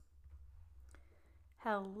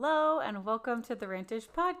Hello and welcome to the Rant-ish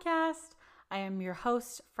podcast. I am your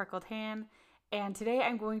host, Freckled Han, and today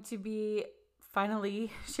I'm going to be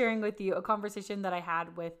finally sharing with you a conversation that I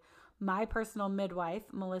had with my personal midwife,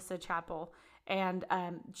 Melissa Chappell. And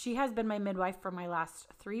she has been my midwife for my last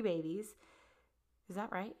 3 babies. Is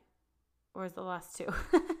that right? Or is the last 2?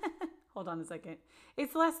 Hold on a second.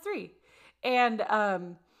 It's the last 3.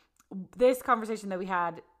 And this conversation that we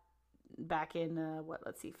had back in,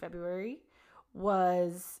 February,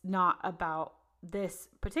 was not about this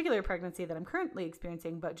particular pregnancy that I'm currently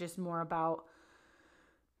experiencing, but just more about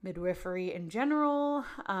midwifery in general,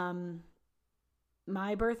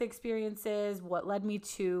 my birth experiences, what led me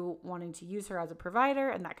to wanting to use her as a provider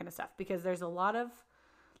and that kind of stuff. Because there's a lot of,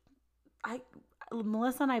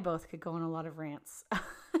 Melissa and I both could go on a lot of rants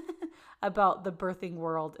about the birthing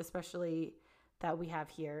world, especially that we have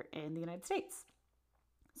here in the United States.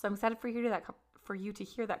 So I'm excited for you to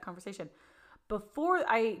hear that conversation. Before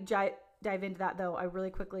I dive into that, though, I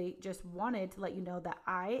really quickly just wanted to let you know that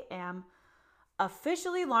I am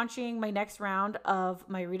officially launching my next round of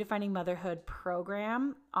my Redefining Motherhood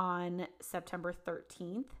program on September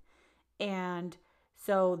 13th. And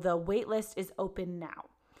so the wait list is open now.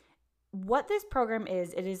 What this program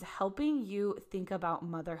is, it is helping you think about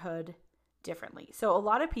motherhood differently. So a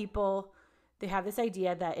lot of people, they have this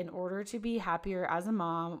idea that in order to be happier as a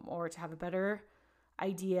mom or to have a better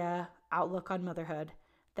outlook on motherhood,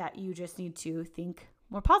 that you just need to think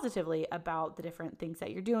more positively about the different things that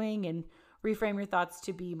you're doing and reframe your thoughts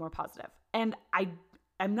to be more positive. And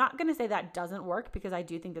I'm not going to say that doesn't work, because I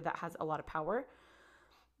do think that has a lot of power,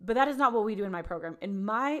 but that is not what we do in my program. In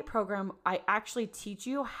my program, I actually teach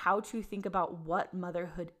you how to think about what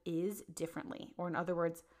motherhood is differently. Or in other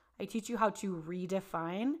words, I teach you how to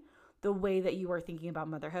redefine the way that you are thinking about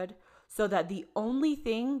motherhood, so that the only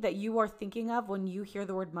thing that you are thinking of when you hear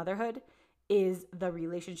the word motherhood is the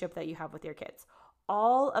relationship that you have with your kids.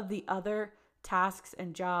 All of the other tasks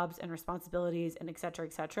and jobs and responsibilities and et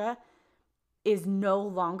cetera, is no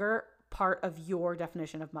longer part of your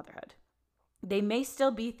definition of motherhood. They may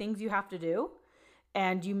still be things you have to do,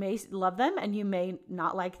 and you may love them and you may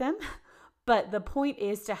not like them, but the point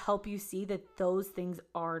is to help you see that those things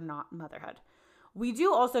are not motherhood. We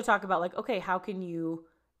do also talk about okay, how can you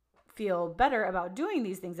feel better about doing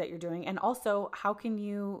these things that you're doing? And also, how can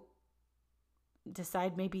you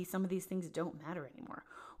decide maybe some of these things don't matter anymore?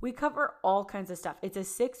 We cover all kinds of stuff. It's a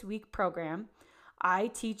 6-week program. I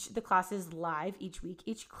teach the classes live each week.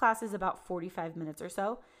 Each class is about 45 minutes or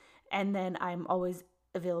so. And then I'm always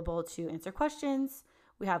available to answer questions.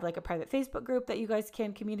 We have a private Facebook group that you guys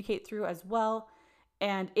can communicate through as well.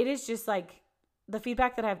 And it is just the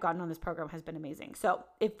feedback that I've gotten on this program has been amazing. So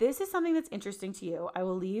if this is something that's interesting to you, I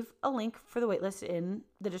will leave a link for the waitlist in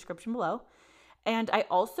the description below. And I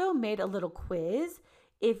also made a little quiz.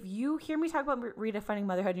 If you hear me talk about redefining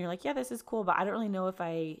motherhood and you're like, yeah, this is cool, but I don't really know if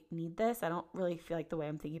I need this. I don't really feel like the way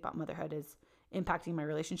I'm thinking about motherhood is impacting my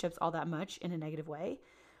relationships all that much in a negative way,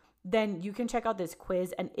 then you can check out this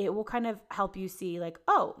quiz and it will kind of help you see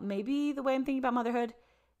oh, maybe the way I'm thinking about motherhood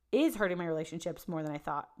is hurting my relationships more than I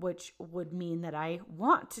thought, which would mean that I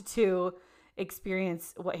want to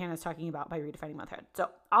experience what Hannah's talking about by redefining motherhood. So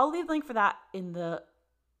I'll leave the link for that in the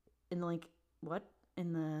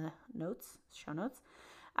show notes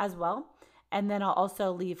as well. And then I'll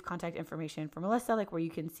also leave contact information for Melissa, where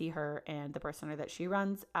you can see her and the birth center that she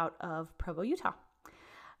runs out of Provo, Utah.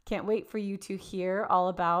 Can't wait for you to hear all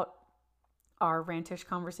about our Rant-ish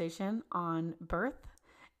conversation on birth.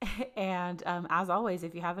 And as always,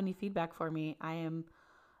 if you have any feedback for me, I am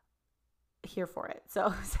here for it.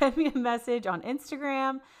 So send me a message on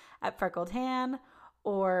Instagram at FreckledHan,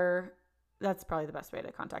 or that's probably the best way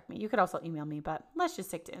to contact me. You could also email me, but let's just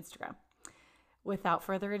stick to Instagram. Without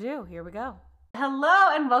further ado, here we go.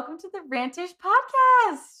 Hello and welcome to the Rant-ish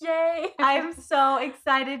podcast. Yay! I'm so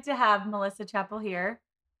excited to have Melissa Chappell here.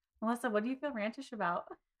 Melissa, what do you feel rant-ish about?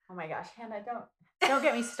 Oh my gosh, Hannah, don't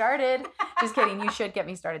get me started. Just kidding. You should get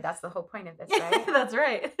me started. That's the whole point of this, right? That's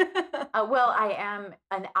right. Well, I am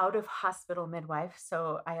an out-of-hospital midwife,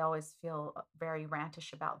 so I always feel very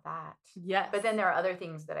rantish about that. Yes. But then there are other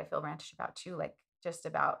things that I feel rantish about too, just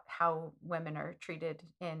about how women are treated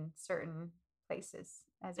in certain places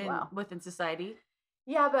as well. Within society?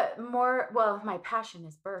 Yeah, but more, my passion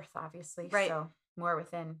is birth, obviously. Right. So more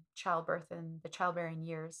within childbirth and the childbearing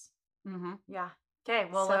years. Mm-hmm. Yeah. Okay,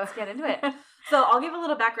 well, let's get into it. So I'll give a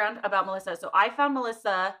little background about Melissa. So I found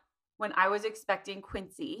Melissa when I was expecting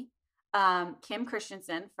Quincy. Kim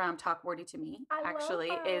Christensen from Talk Wordy to Me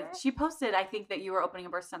she posted, I think, that you were opening a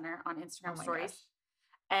birth center on Instagram stories. Gosh.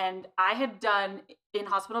 And I had done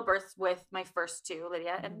in-hospital births with my first 2,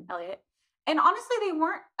 Lydia and Elliot. And honestly, they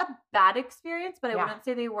weren't a bad experience, but I Yeah. wouldn't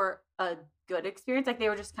say they were a good experience. Like they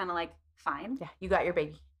were just kind of like fine. Yeah. You got your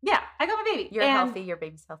baby. Yeah, I got my baby. You're And healthy. Your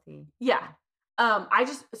baby's healthy. yeah.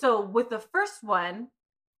 So with the first one,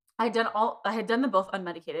 I had done them both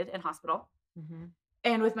unmedicated in hospital. Mm-hmm.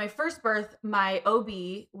 And with my first birth, my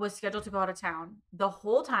OB was scheduled to go out of town the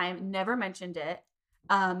whole time, never mentioned it.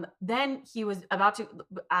 Then he was about to,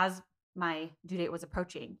 as my due date was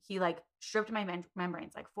approaching, he like stripped my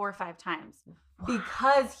membranes like 4 or 5 times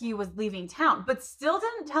because he was leaving town, but still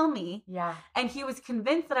didn't tell me. Yeah. And he was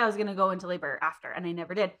convinced that I was going to go into labor after, and I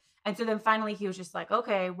never did. And so then finally he was just like,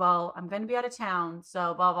 okay, well, I'm going to be out of town.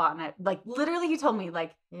 So blah, blah. And I like, literally he told me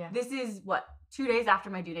like, this is what, 2 days after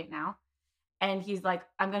my due date now. And he's like,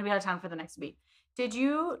 I'm going to be out of town for the next week. Did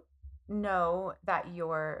you know that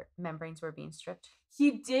your membranes were being stripped?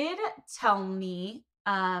 He did tell me,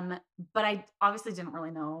 but I obviously didn't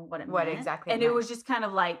really know what meant. Exactly. And it was just kind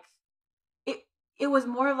of like, it was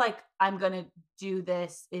more like, I'm going to do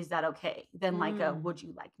this. Is that okay? Than like would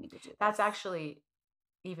you like me to do this? That's actually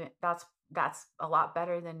that's a lot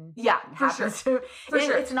better than for sure. For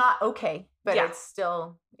sure. It's not okay, but it's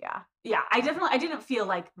still Yeah, I didn't feel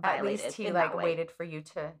like violated. At least he like waited for you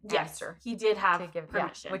to answer. He did have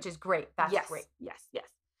permission, which is great. That's great. Yes.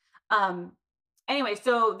 Anyway,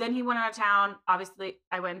 so then he went out of town. Obviously,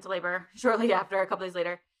 I went into labor shortly after, a couple days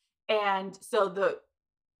later. And so the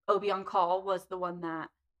OB on call was the one that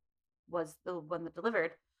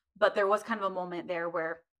delivered. But there was kind of a moment there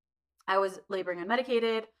where I was laboring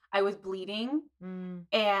unmedicated. I was bleeding.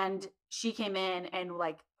 And she came in and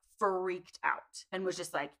like freaked out and was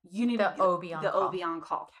just like, you need the OB on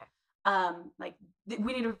call. Okay. Like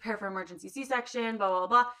we need to prepare for emergency C-section, blah, blah,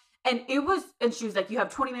 blah. And she was like, you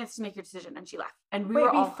have 20 minutes to make your decision. And she left. And we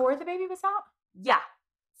were before the baby was out? Yeah.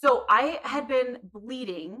 So I had been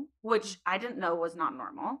bleeding, which I didn't know was not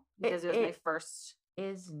normal because it was my first.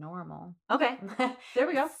 Is normal. Okay. There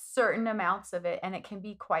we go. Certain amounts of it. And it can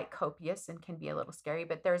be quite copious and can be a little scary,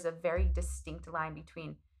 but there's a very distinct line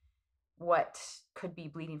between what could be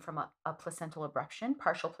bleeding from a placental abruption,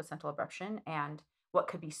 partial placental abruption, and what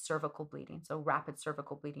could be cervical bleeding. So rapid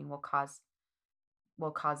cervical bleeding will cause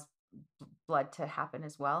blood to happen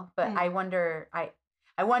as well. But I wonder.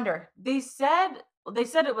 They said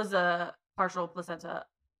it was a partial placenta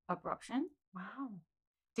abruption. Wow.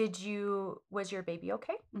 Was your baby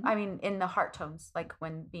okay? Mm-hmm. I mean, in the heart tones, like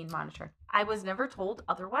when being monitored. I was never told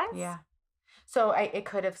otherwise. Yeah. So it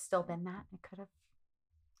could have still been that. It could have.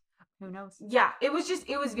 Who knows? Yeah. It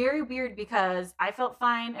was very weird because I felt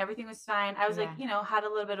fine. Everything was fine. I was like, had a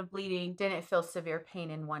little bit of bleeding. Didn't feel severe pain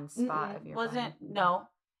in one spot of your body. No.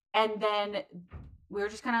 And then we were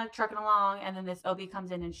just kind of trucking along, and then this OB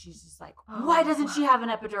comes in, and she's just like, "Why doesn't she have an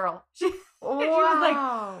epidural?" She was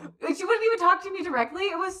like, she wouldn't even talk to me directly.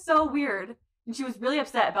 It was so weird, and she was really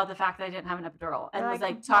upset about the fact that I didn't have an epidural, and was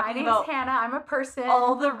like talking about Hannah. I'm a person.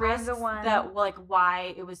 All the risks that like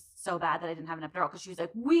why it was so bad that I didn't have an epidural, because she was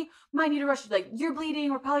like, we might need to rush. She's like, you're bleeding.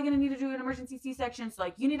 We're probably gonna need to do an emergency C-section. So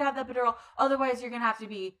like, you need to have the epidural. Otherwise, you're gonna have to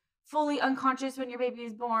be fully unconscious when your baby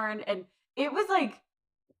is born. And it was like.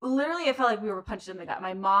 Literally, it felt like we were punched in the gut.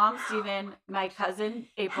 My mom, Steven, my cousin,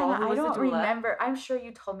 April, who was I don't a doula. remember. I'm sure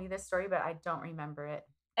you told me this story, but I don't remember it.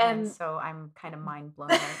 And so I'm kind of mind blown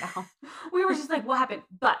right now. We were just like, what happened?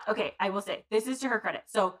 But, okay, I will say, this is to her credit.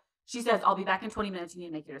 So she says, I'll be back in 20 minutes. You need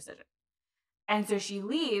to make your decision. And so she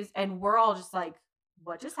leaves, and we're all just like,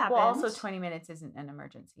 what just happened? Well, also 20 minutes isn't an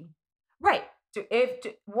emergency. Right. If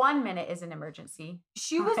 1 minute is an emergency.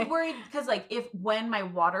 She was worried because like when my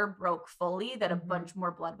water broke fully that a bunch more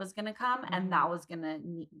blood was going to come and that was going to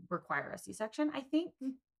require a C-section, I think.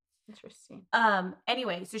 Interesting.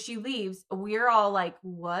 Anyway, so she leaves. We're all like,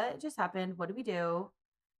 what just happened? What do we do?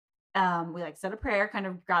 We like said a prayer, kind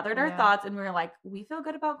of gathered our thoughts, and we were like, we feel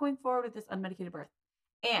good about going forward with this unmedicated birth.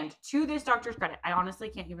 And to this doctor's credit, I honestly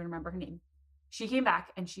can't even remember her name. She came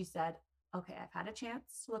back and she said, okay, I've had a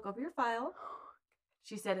chance to look over your file.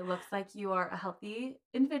 She said, it looks like you are a healthy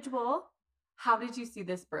individual. How did you see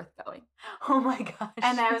this birth going? Oh my gosh.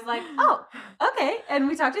 And I was like, oh, okay. And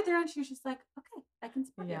we talked it through, and she was just like, okay, I can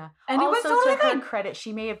support you. And also, it was totally to her fine. Credit,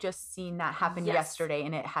 she may have just seen that happen yesterday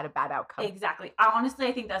and it had a bad outcome. Exactly. Honestly,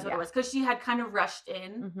 I think that's what it was, because she had kind of rushed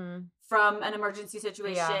in from an emergency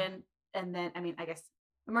situation. Yeah. And then, I mean, I guess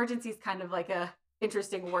emergency is kind of like a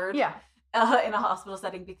interesting word in a hospital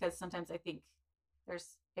setting, because sometimes I think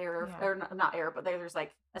there's error or not error, but there's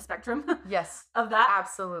like a spectrum of that.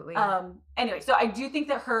 Absolutely. Anyway, so I do think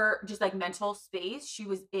that her just like mental space, she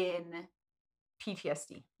was in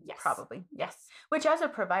PTSD. Yes. Probably. Yes. Which as a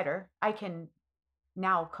provider, I can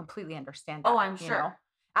now completely understand that. Oh, I'm sure.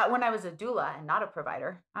 When I was a doula and not a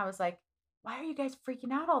provider, I was like, why are you guys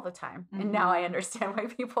freaking out all the time? And now I understand why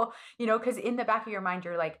people, because in the back of your mind,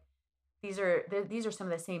 you're like, these are some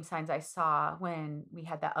of the same signs I saw when we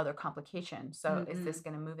had that other complication. So is this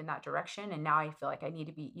going to move in that direction? And now I feel like I need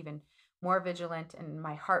to be even more vigilant, and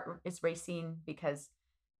my heart is racing because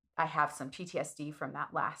I have some PTSD from that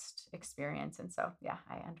last experience. And so, yeah,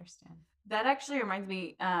 I understand. That actually reminds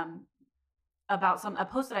me about a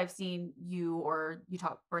post that I've seen you or You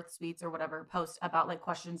Talk Birth Suites or whatever post about like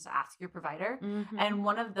questions to ask your provider. And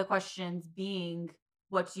one of the questions being,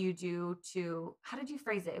 what do you do to, how did you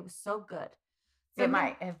phrase it? It was so good. It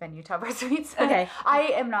might have been Utah Birth Suites. Okay. I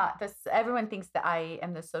am not this. Everyone thinks that I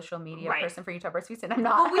am the social media person for Utah Birth Suites, and I'm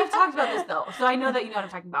not. Well, we've talked about this though, so I know that you know what I'm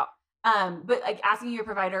talking about. But like asking your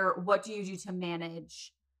provider, what do you do to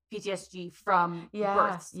manage PTSD from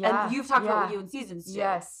births? Yeah. And you've talked about what you and Seasons do.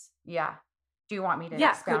 Yes. Yeah. Do you want me to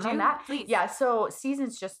expound on that? Please. Yeah. So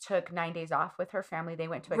Seasons just took 9 days off with her family. They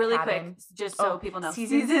went to a really cabin. Quick, just so people know.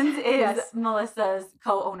 Seasons is Melissa's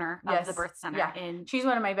co-owner of the birth center. Yeah. And she's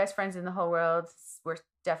one of my best friends in the whole world. We're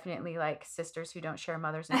definitely like sisters who don't share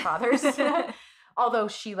mothers and fathers. Although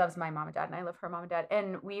she loves my mom and dad and I love her mom and dad.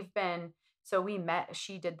 And we met,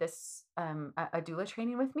 she did this, a doula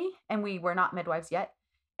training with me, and we were not midwives yet.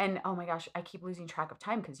 And oh my gosh, I keep losing track of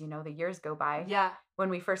time because, the years go by. Yeah. When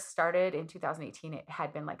we first started in 2018, it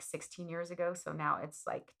had been like 16 years ago. So now it's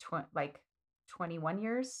like 21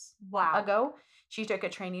 years ago. She took a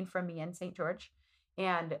training from me in St. George,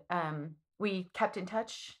 and we kept in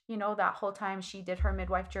touch, that whole time. She did her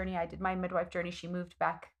midwife journey. I did my midwife journey. She moved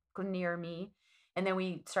back near me. And then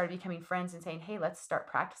we started becoming friends and saying, hey, let's start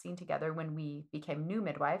practicing together when we became new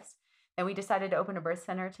midwives. And we decided to open a birth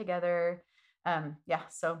center together.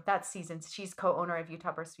 So that's Seasons. She's co-owner of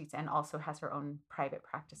Utah Birth Suites and also has her own private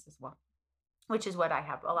practice as well, which is what I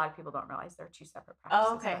have. A lot of people don't realize they're two separate practices.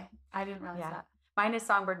 Oh, okay. I didn't realize that. Mine is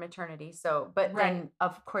Songbird Maternity. So, but then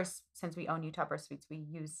of course, since we own Utah Birth Suites, we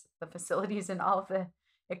use the facilities and all of the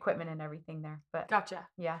equipment and everything there. But gotcha.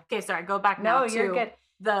 Yeah. Okay. Sorry. Go back now. No, you're good.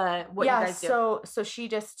 What you guys do. So she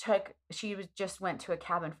just went to a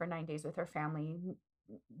cabin for 9 days with her family.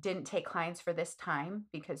 Didn't take clients for this time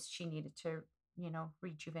because she needed to,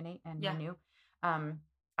 rejuvenate and renew.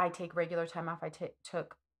 I take regular time off. I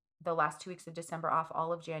took the last 2 weeks of December off,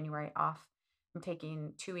 all of January off. I'm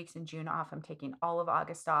taking 2 weeks in June off. I'm taking all of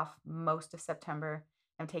August off, most of September.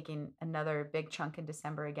 I'm taking another big chunk in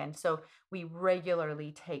December again. So we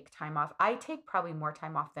regularly take time off. I take probably more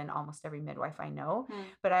time off than almost every midwife I know,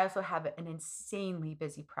 but I also have an insanely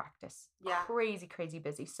busy practice. Yeah. Crazy, crazy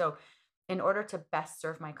busy. So in order to best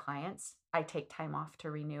serve my clients, I take time off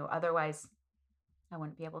to renew. Otherwise, I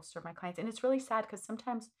wouldn't be able to serve my clients. And it's really sad because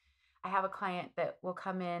sometimes I have a client that will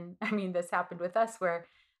come in. I mean, this happened with us where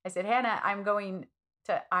I said, Hannah, I'm going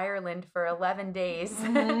to Ireland for 11 days.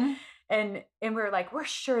 And we're like, we're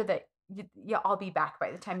sure that I'll be back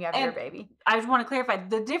by the time you have your baby. I just want to clarify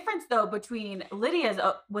the difference though between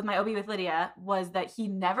with my OB with Lydia was that he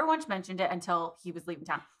never once mentioned it until he was leaving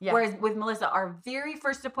town. Yeah. Whereas with Melissa, our very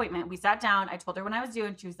first appointment, we sat down, I told her when I was due,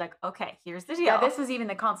 and she was like, okay, here's the deal. Yeah, this was even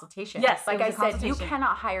the consultation. Yes. Like I said, you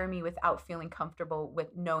cannot hire me without feeling comfortable with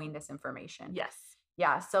knowing this information. Yes.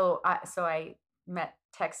 Yeah. So I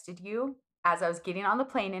texted you as I was getting on the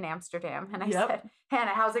plane in Amsterdam, and I said,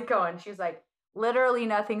 Hannah, how's it going? She was like, literally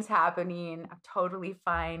nothing's happening. I'm totally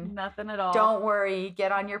fine. Nothing at all. Don't worry.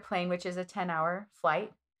 Get on your plane, which is a 10-hour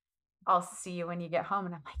flight. I'll see you when you get home.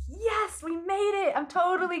 And I'm like, yes, we made it. I'm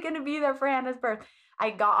totally going to be there for Hannah's birth.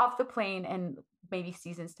 I got off the plane and maybe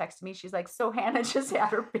Seasons texted me. She's like, so Hannah just had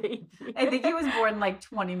her baby. I think he was born like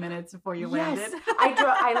 20 minutes before you landed.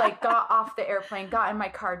 I got off the airplane, got in my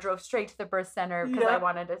car, drove straight to the birth center because I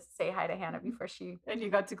wanted to say hi to Hannah before she. And you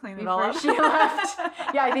got to clean it all up. She left.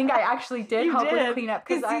 Yeah, I think I actually did help with clean up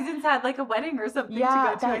because Seasons had like a wedding or something to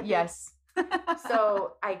go to. Yes.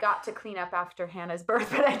 So I got to clean up after Hannah's birth,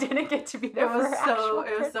 but I didn't get to be there. It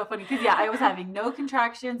was so funny because I was having no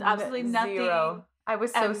contractions, absolutely nothing. Zero. I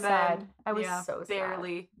was so sad. I was so sad.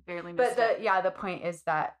 Barely missed it. But the point is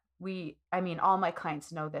that all my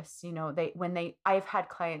clients know this, I've had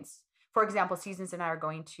clients, for example, Seasons and I are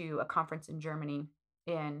going to a conference in Germany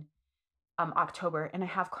in October, and I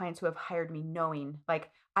have clients who have hired me knowing,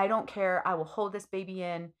 like, I don't care. I will hold this baby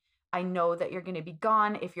in. I know that you're going to be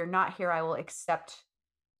gone. If you're not here, I will accept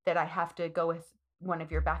that I have to go with one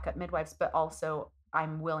of your backup midwives, but also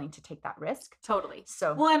I'm willing to take that risk. Totally.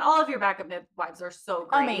 So and all of your backup midwives are so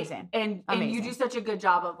great. Amazing. And you do such a good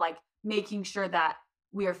job of like making sure that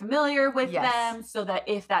we are familiar with them so that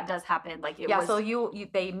if that does happen, like so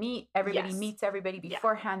they meet, everybody meets everybody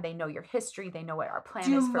beforehand. They know your history. They know what our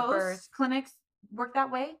plan is for birth. Clinics work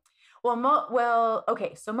that way?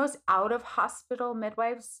 Okay. So most out of hospital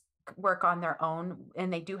midwives work on their own,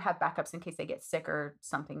 and they do have backups in case they get sick or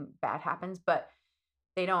something bad happens, but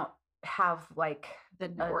they don't have like The a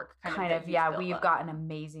network kind that of, you've yeah, built we've up. got an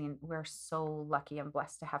amazing, we're so lucky and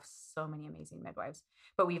blessed to have so many amazing midwives,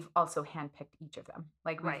 but we've also handpicked each of them.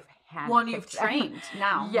 Like we've Right. handpicked Well, and you've them. trained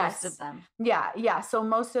now most of Yes. them. Yeah. So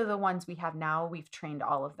most of the ones we have now, we've trained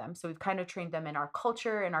all of them. So we've kind of trained them in our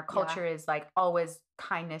culture, and our Yeah. culture is like always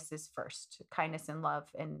kindness is first, kindness and love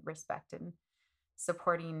and respect and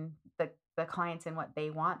supporting the clients in what they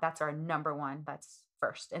want. That's our number one. That's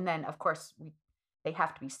first. And then of course they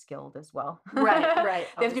have to be skilled as well. Right.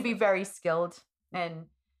 They have to be Obviously. very skilled. And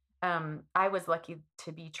I was lucky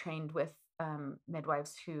to be trained with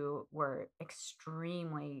midwives who were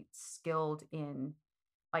extremely skilled in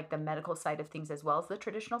like the medical side of things as well as the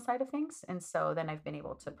traditional side of things. And so then I've been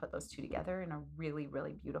able to put those two together in a really,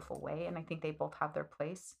 really beautiful way. And I think they both have their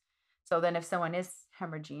place. So then if someone is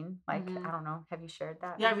hemorrhaging, like, I don't know, have you shared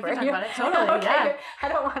that? Yeah, we before? can talk about it. Totally. Okay, Yeah. good. I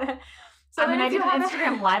don't want to. So I mean, I did an have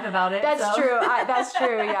Instagram live about it. That's so. true. That's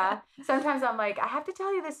true. Yeah. Sometimes I'm like, I have to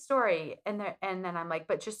tell you this story, and then I'm like,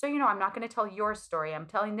 but just so you know, I'm not going to tell your story. I'm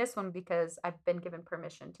telling this one because I've been given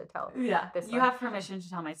permission to tell. Yeah, this you one. have permission to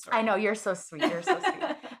tell my story. I know, you're so sweet. You're so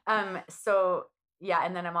sweet. So yeah,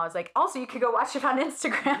 and then I'm always like, also you could go watch it on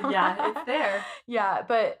Instagram. Yeah, it's there. Yeah,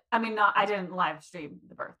 but I mean, I didn't live stream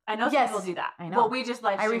the birth. I know some Yes, people do that. I know. Well, we just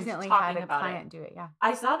live I streamed recently talking had a about client it. do it. Yeah.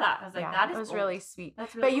 I saw that. I was like, Yeah, that is it was bold. really sweet.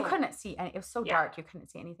 That's really But you cool. couldn't see any. It was so Yeah. dark, you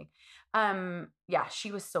couldn't see anything. Yeah,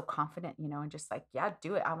 she was so confident, and just like, yeah,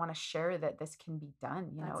 do it. I want to share that this can be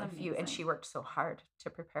done, That's if you, and amazing. she worked so hard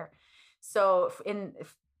to prepare. So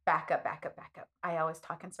back up. I always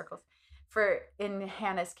talk in circles. In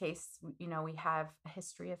Hannah's case, we have a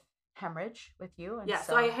history of hemorrhage with you. And Yeah,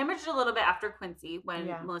 so I hemorrhaged a little bit after Quincy when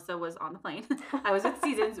Yeah. Melissa was on the plane. I was with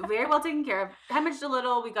Seasons, very well taken care of. Hemorrhaged a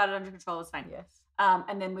little, we got it under control, it was fine. Yes.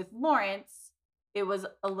 And then with Lawrence, it was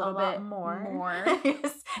a little bit more.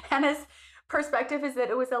 Yes. Hannah's perspective is that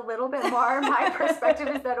it was a little bit more. My perspective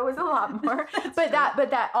is that it was a lot more. But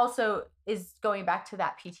that also is going back to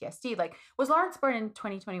that PTSD. Like, was Lawrence born in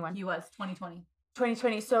 2021? He was 2020.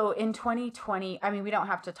 2020. So in 2020, I mean, we don't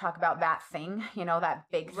have to talk about that thing, that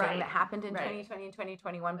big thing that happened in 2020 and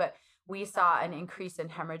 2021, but we saw an increase in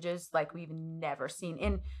hemorrhages like we've never seen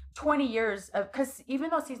in 20 years of, because even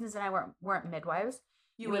though Seasons and I weren't midwives,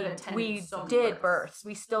 we did births.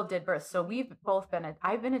 We still did births. So we've both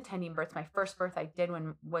I've been attending births. My first birth I did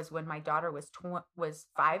was when my daughter was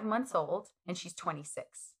 5 months old, and she's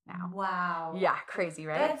 26 now. Wow. Yeah, crazy,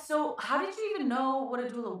 right? So how did you even know what a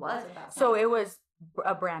doula was at that point? So it was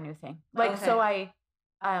a brand new thing. Like, Okay. so I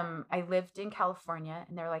lived in California,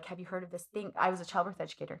 and they're like, have you heard of this thing? I was a childbirth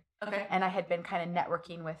educator. Okay. And I had been kind of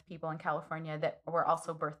networking with people in California that were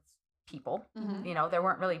also birth people. Mhm. There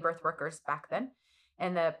weren't really birth workers back then.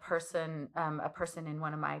 And a person in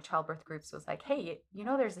one of my childbirth groups was like, hey,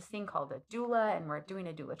 there's this thing called a doula, and we're doing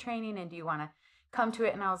a doula training, and do you want to come to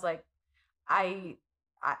it? And I was like,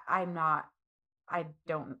 I'm not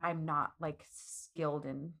like skilled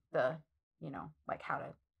in the, like how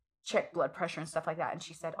to check blood pressure and stuff like that. And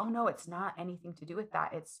she said, oh no, it's not anything to do with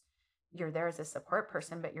that. You're there as a support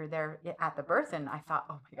person, but you're there at the birth. And I thought,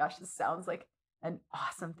 oh my gosh, this sounds like an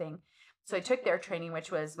awesome thing. So I took their training,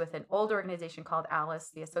 which was with an old organization called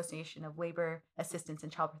ALICE, the Association of Labor Assistants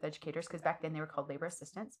and Childbirth Educators, because back then they were called labor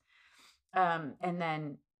assistants. And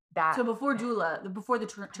then that. So before the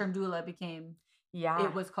term doula became,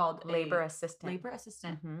 it was called labor assistant. Labor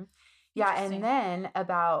assistant. Mm-hmm. Yeah, and then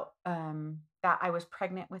about that, I was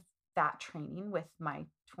pregnant with that training with my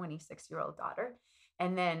 26-year-old daughter.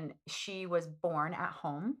 And then she was born at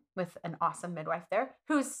home with an awesome midwife there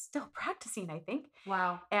who's still practicing, I think.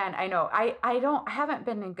 Wow. And I know I haven't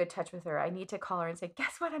been in good touch with her. I need to call her and say,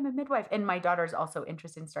 guess what? I'm a midwife. And my daughter's also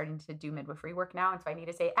interested in starting to do midwifery work now. And so I need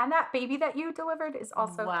to say, and that baby that you delivered is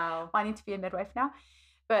also wanting to be a midwife now.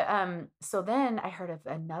 But so then I heard of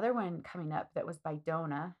another one coming up that was by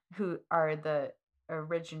Dona, who are the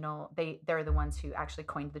original, they're the ones who actually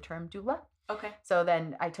coined the term doula. Okay. So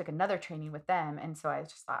then I took another training with them. And so I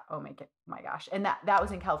just thought, oh my gosh. And that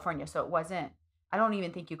was in California. So it wasn't, I don't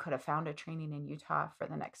even think you could have found a training in Utah for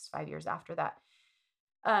the next 5 years after that.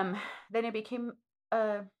 Then I became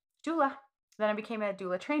a doula. Then I became a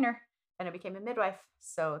doula trainer. Then I became a midwife.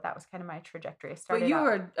 So that was kind of my trajectory. But you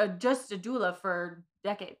were just a doula for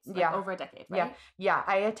decades, over a decade, right? Yeah.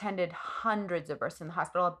 I attended hundreds of births in the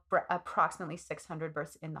hospital, approximately 600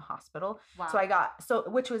 births in the hospital. Wow. So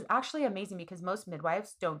which was actually amazing because most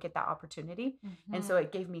midwives don't get that opportunity. Mm-hmm. And so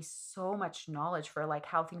it gave me so much knowledge for like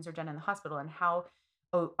how things are done in the hospital and how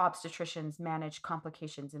obstetricians manage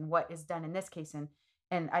complications and what is done in this case.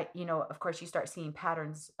 And I, of course, you start seeing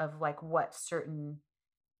patterns of like what certain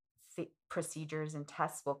procedures and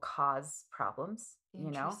tests will cause problems,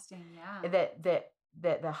 Interesting, yeah.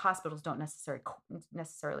 that the hospitals don't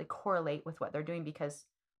necessarily correlate with what they're doing, because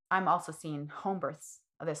I'm also seeing home births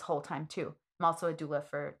this whole time too. I'm also a doula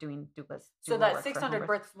for doing doulas. So that 600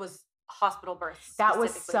 births was hospital births. That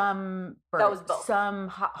was some births, that was both. Some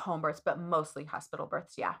home births, but mostly hospital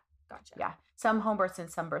births. Yeah. Gotcha. Yeah. Some home births in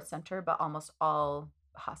some birth center, but almost all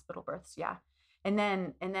hospital births. Yeah. And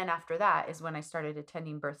then after that is when I started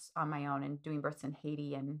attending births on my own and doing births in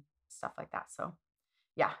Haiti and stuff like that. So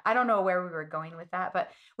yeah, I don't know where we were going with that,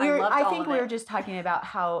 but I think we were just talking about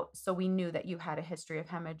how, so we knew that you had a history of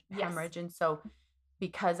hemorrhage. Yes. And so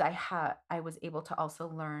because I was able to also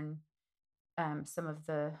learn some of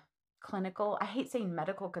the clinical, I hate saying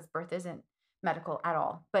medical because birth isn't medical at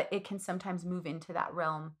all, but it can sometimes move into that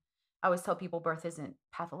realm. I always tell people birth isn't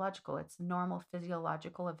pathological. It's a normal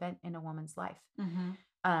physiological event in a woman's life.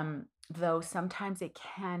 Mm-hmm. Though sometimes it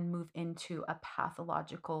can move into a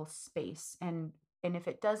pathological space. And if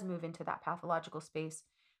it does move into that pathological space,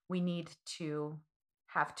 we need to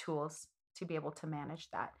have tools to be able to manage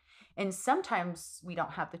that. And sometimes we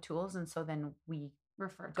don't have the tools. And so then we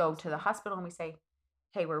go to the hospital and we say,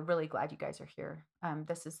 hey, we're really glad you guys are here.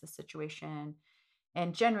 This is the situation.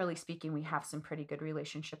 And generally speaking, we have some pretty good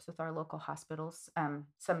relationships with our local hospitals.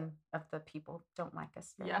 Some of the people don't like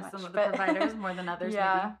us very much. Some of the providers more than others.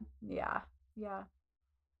 Yeah, maybe. Yeah.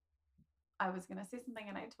 I was going to say something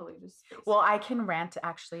and I totally just spaced. Well, I can rant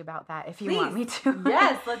actually about that if you want me to.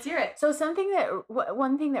 Yes, let's hear it. So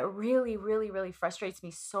one thing that really, really, really frustrates me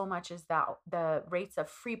so much is that the rates of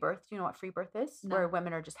free birth. Do you know what free birth is? No. Where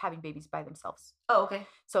women are just having babies by themselves. Oh, okay.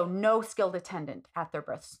 So no skilled attendant at their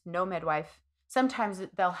births, no midwife. Sometimes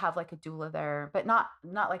they'll have like a doula there, but not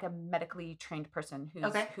like a medically trained person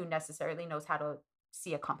who necessarily knows how to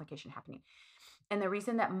see a complication happening. And the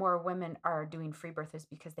reason that more women are doing free birth is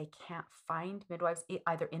because they can't find midwives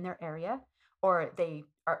either in their area or they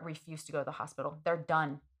refuse to go to the hospital. They're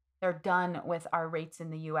done. They're done with our rates in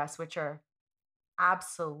the US, which are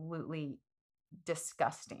absolutely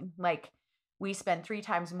disgusting. Like, we spend 3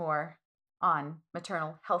 times more on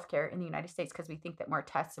maternal health care in the United States because we think that more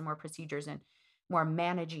tests and more procedures and more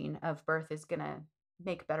managing of birth is going to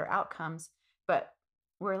make better outcomes. But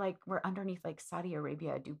we're underneath like Saudi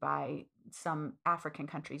Arabia, Dubai, some African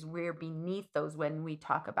countries. We're beneath those when we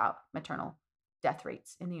talk about maternal death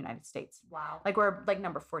rates in the United States. Wow. Like, we're like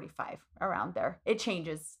number 45 around there. It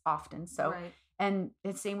changes often. So, right. And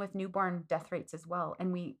it's same with newborn death rates as well.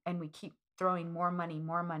 And we keep throwing more money,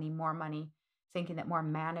 thinking that more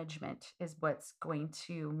management is what's going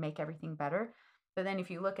to make everything better. But then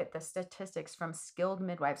if you look at the statistics from skilled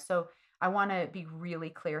midwives, so I want to be really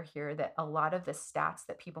clear here that a lot of the stats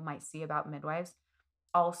that people might see about midwives,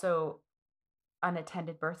 also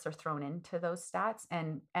unattended births are thrown into those stats,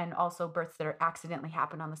 and also births that are accidentally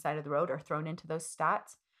happen on the side of the road are thrown into those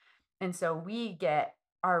stats. And so we get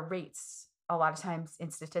our rates a lot of times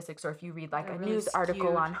in statistics, or if you read like a news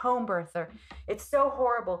article on home birth, or it's so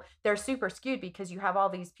horrible. They're super skewed because you have all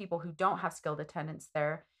these people who don't have skilled attendants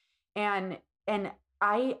there. And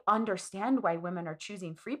I understand why women are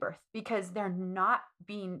choosing free birth, because they're not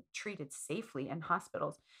being treated safely in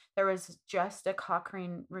hospitals. There was just a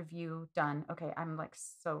Cochrane review done. Okay, I'm like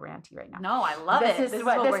so ranty right now. No, I love it. This is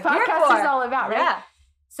what this podcast is all about, right? Yeah.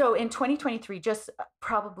 So in 2023, just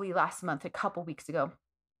probably last month, a couple weeks ago,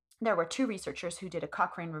 there were 2 researchers who did a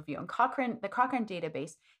Cochrane review. And the Cochrane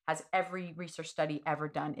database has every research study ever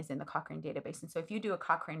done is in the Cochrane database. And so if you do a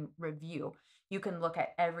Cochrane review, you can look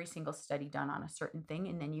at every single study done on a certain thing,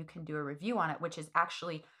 and then you can do a review on it, which is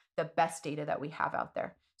actually the best data that we have out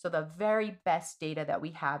there. So the very best data that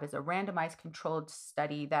we have is a randomized controlled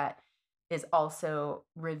study that is also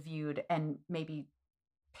reviewed and maybe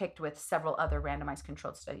picked with several other randomized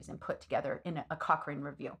controlled studies and put together in a Cochrane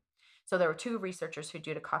review. So there were 2 researchers who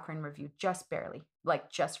did a Cochrane review just barely, like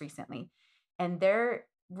just recently. And their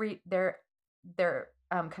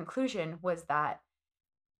conclusion was that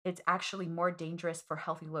it's actually more dangerous for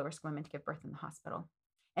healthy low-risk women to give birth in the hospital.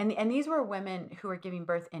 And these were women who were giving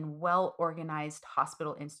birth in well-organized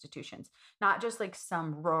hospital institutions, not just like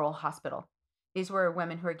some rural hospital. These were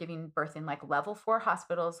women who are giving birth in like level 4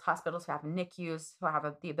 hospitals who have NICUs, who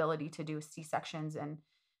have the ability to do C-sections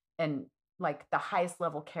and like the highest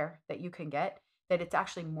level care that you can get, that it's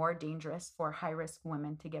actually more dangerous for high-risk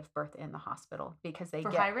women to give birth in the hospital because they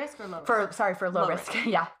get high risk or low risk? For low risk.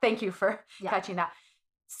 Yeah. Thank you for catching that.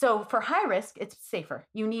 So for high risk, it's safer.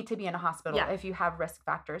 You need to be in a hospital if you have risk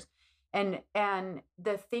factors. And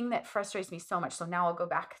the thing that frustrates me so much, so now I'll go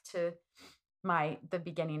back to the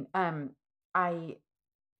beginning. I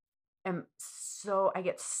I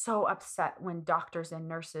get so upset when doctors and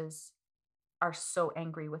nurses are so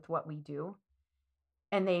angry with what we do,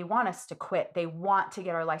 and they want us to quit. They want to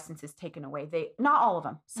get our licenses taken away. Not all of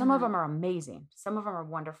them. Some of them are amazing. Some of them are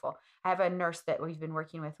wonderful. I have a nurse that we've been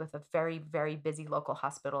working with a very, very busy local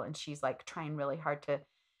hospital, and she's like trying really hard to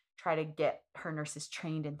try to get her nurses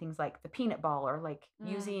trained in things like the peanut ball, or like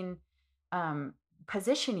using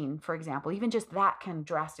positioning, for example. Even just that can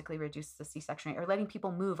drastically reduce the C-section rate, or letting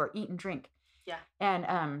people move or eat and drink. Yeah.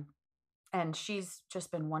 And she's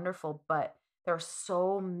just been wonderful, but there are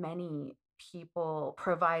so many people,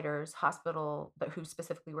 providers, who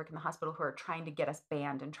specifically work in the hospital, who are trying to get us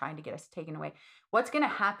banned and trying to get us taken away. What's going to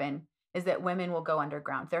happen is that women will go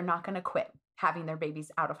underground. They're not going to quit having their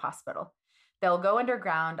babies out of hospital. They'll go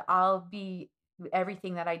underground.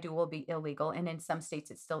 Everything that I do will be illegal. And in some states,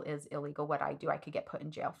 it still is illegal what I do. I could get put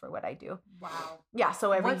in jail for what I do. Wow. Yeah.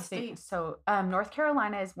 So What states? So North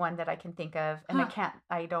Carolina is one that I can think of. And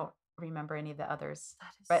I don't remember any of the others,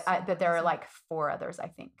 but there are like 4 others, I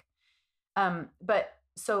think. But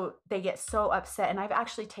so they get so upset. And I've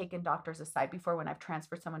actually taken doctors aside before when I've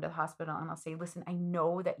transferred someone to the hospital, and I'll say, listen, I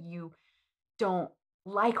know that you don't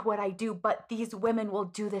like what I do, but these women will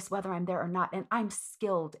do this whether I'm there or not. And I'm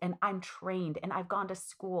skilled and I'm trained and I've gone to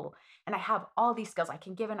school and I have all these skills. I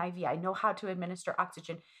can give an IV. I know how to administer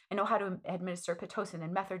oxygen. I know how to administer Pitocin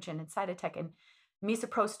and Methergin and Cytotec and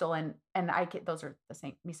misoprostol. And those are the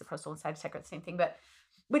same. Misoprostol and Cytotec are the same thing, but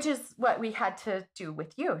which is what we had to do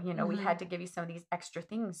with you. We had to give you some of these extra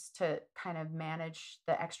things to kind of manage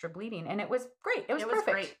the extra bleeding. And it was great. It was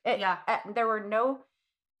perfect. Great. There were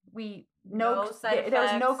there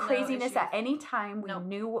was no craziness at any time. We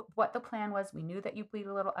knew what the plan was. We knew that you bleed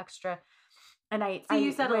a little extra. And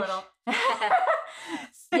you said a little.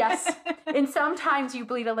 Yes. And sometimes you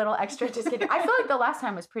bleed a little extra. Just kidding. I feel like the last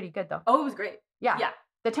time was pretty good though. Oh, it was great. Yeah.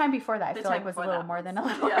 The time before that, I feel like was a little more than a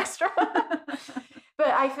little extra. But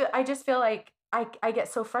I just feel like I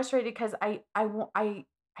get so frustrated because I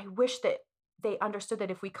wish that they understood that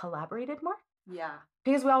if we collaborated more. Yeah.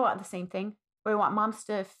 Because we all want the same thing. We want moms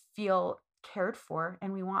to feel cared for,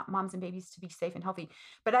 and we want moms and babies to be safe and healthy.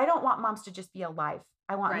 But I don't want moms to just be alive.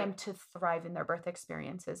 I want them to thrive in their birth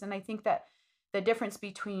experiences. And I think that the difference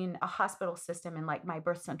between a hospital system and like my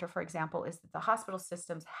birth center, for example, is that the hospital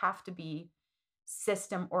systems have to be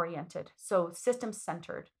system oriented. So system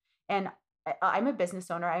centered. And I'm a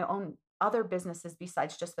business owner. I own other businesses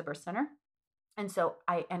besides just the birth center. And so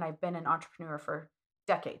I've been an entrepreneur for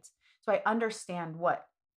decades. So I understand what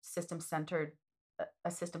a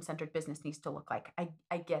system-centered business needs to look like.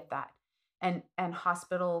 I get that. And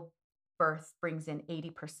hospital birth brings in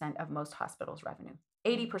 80% of most hospitals' revenue.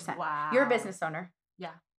 80%. Wow. You're a business owner.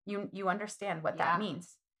 Yeah. You understand what that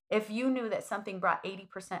means. If you knew that something brought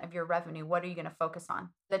 80% of your revenue, what are you going to focus on?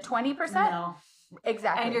 The 20%? No.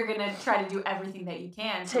 Exactly. And you're going to try to do everything that you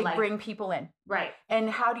can to bring people in. Right. And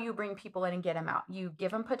how do you bring people in and get them out? You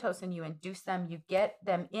give them Pitocin, you induce them, you get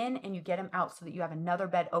them in and you get them out so that you have another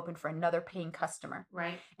bed open for another paying customer.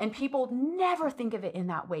 Right. And people never think of it in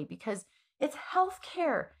that way because it's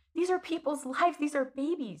healthcare. These are people's lives. These are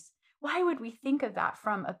babies. Why would we think of that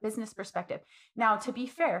from a business perspective? Now, to be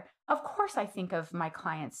fair, of course, I think of my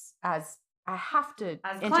clients as I have to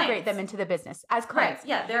integrate them into the business as clients. Right.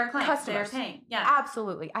 Yeah, they're clients. Customers. They're paying. Yeah,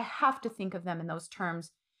 absolutely. I have to think of them in those terms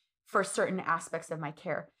for certain aspects of my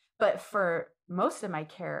care. But for most of my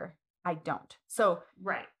care, I don't. So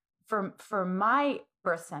for my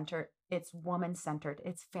birth center, it's woman-centered,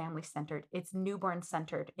 it's family-centered, it's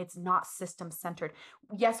newborn-centered, it's not system-centered.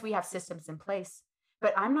 Yes, we have systems in place,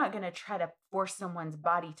 but I'm not going to try to force someone's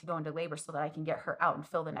body to go into labor so that I can get her out and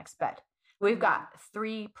fill the next bed. We've got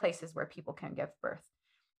 3 places where people can give birth,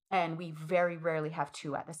 and we very rarely have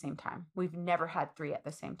 2 at the same time. We've never had 3 at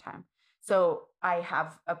the same time. So I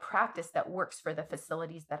have a practice that works for the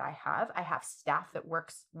facilities that I have. I have staff that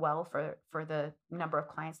works well for the number of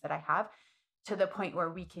clients that I have, to the point where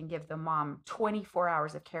we can give the mom 24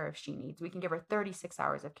 hours of care if she needs. We can give her 36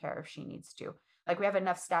 hours of care if she needs to. Like, we have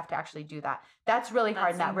enough staff to actually do that. That's really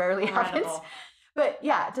hard, and that rarely happens. But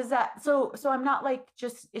yeah, so I'm not like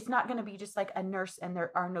it's not going to be just like a nurse and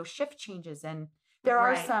there are no shift changes. And there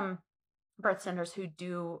are some birth centers who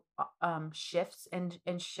do shifts, and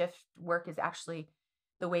shift work is actually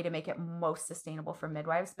the way to make it most sustainable for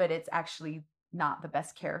midwives, but it's actually not the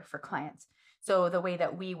best care for clients. So the way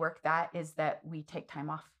that we work that is that we take time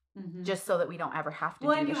off. just so that we don't ever have to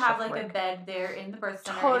Well, do and the you have shift like a work. bed there in the birth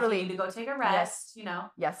center if Totally. you need to go take a rest,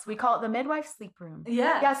 Yes, we call it the midwife sleep room.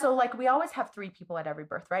 Yeah. Yeah, so like we always have 3 people at every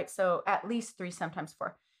birth, right? So at least 3, sometimes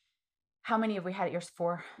 4. How many have we had at yours?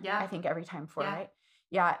 4? Yeah. I think every time 4, Yeah. right?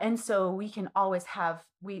 Yeah, and so we can always have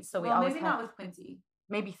we always maybe have not with Quincy.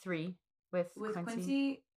 maybe 3 with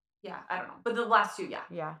Quincy. Yeah, I don't know. But the last 2, yeah.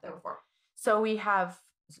 Yeah. There were 4. So we have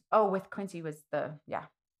with Quincy was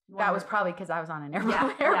that was probably because I was on an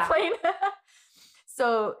airplane.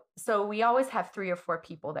 So we always have 3 or 4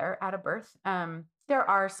 people there at a birth. There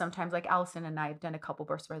are sometimes, like Allison and I have done a couple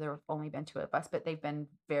births where there have only been 2 of us, but they've been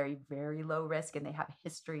very, very low risk and they have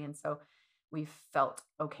history. And so we've felt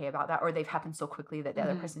okay about that, or they've happened so quickly that the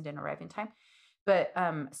other person didn't arrive in time. But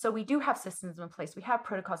so we do have systems in place. We have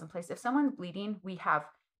protocols in place. If someone's bleeding, we have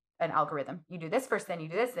an algorithm. You do this first, then you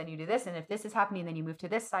do this, then you do this. And if this is happening, then you move to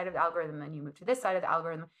this side of the algorithm, then you move to this side of the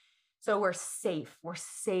algorithm. So we're safe. We're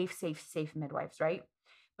safe midwives, right?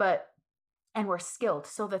 And we're skilled.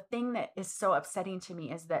 So the thing that is so upsetting to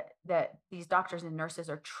me is that these doctors and nurses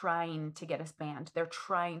are trying to get us banned. They're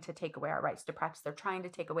trying to take away our rights to practice. They're trying to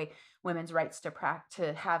take away women's rights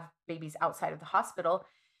to have babies outside of the hospital.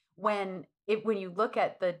 When you look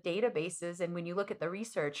at the databases and when you look at the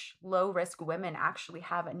research, low risk women actually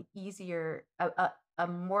have an easier, a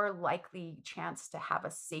more likely chance to have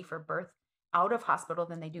a safer birth out of hospital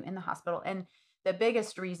than they do in the hospital. And the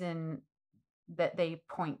biggest reason that they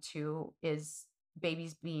point to is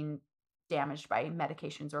babies being damaged by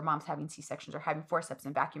medications, or moms having C-sections, or having forceps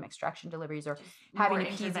and vacuum extraction deliveries, or having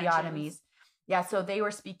episiotomies. Yeah, so they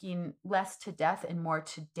were speaking less to death and more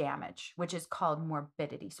to damage, which is called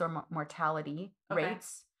morbidity. So mortality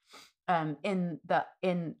rates in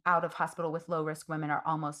out of hospital with low risk women are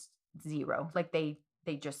almost 0. Like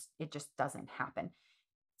it just doesn't happen.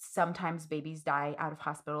 Sometimes babies die out of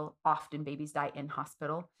hospital. Often babies die in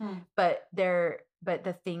hospital. But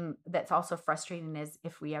the thing that's also frustrating is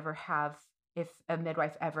if a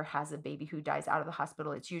midwife ever has a baby who dies out of the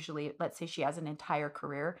hospital, it's usually, let's say she has an entire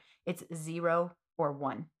career, it's 0 or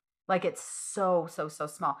 1. Like it's so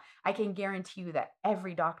small. I can guarantee you that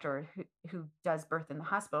every doctor who does birth in the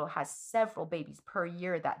hospital has several babies per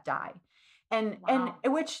year that die. And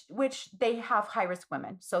which they have high risk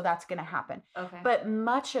women, so that's going to happen. Okay. But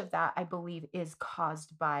much of that, I believe, is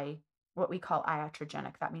caused by what we call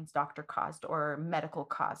iatrogenic. That means doctor caused or medical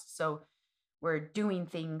caused. So we're doing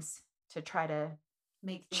things to try to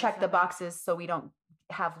check the boxes so we don't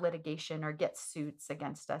have litigation or get suits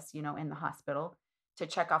against us, in the hospital, to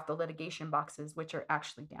check off the litigation boxes, which are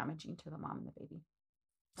actually damaging to the mom and the baby.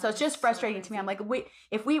 So it's just frustrating to me. I'm like,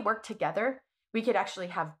 if we work together, we could actually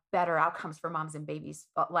have better outcomes for moms and babies,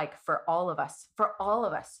 like for all of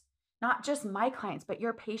us, not just my clients, but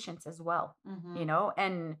your patients as well,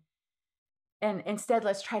 and instead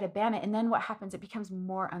let's try to ban it. And then what happens? It becomes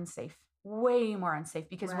more unsafe, way more unsafe,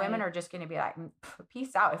 because women are just going to be like,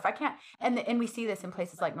 peace out. If I can't, and we see this in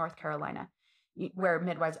places like North Carolina, where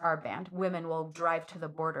midwives are banned. Women will drive to the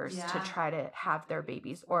borders to try to have their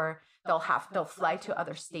babies, or they'll fly to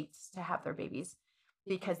other states to have their babies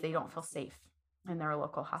because they don't feel safe in their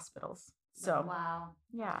local hospitals. So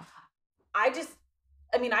yeah, I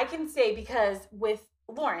can say, because with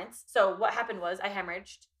Lawrence, so what happened was I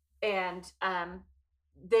hemorrhaged, and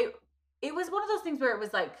it was one of those things where it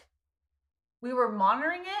was like we were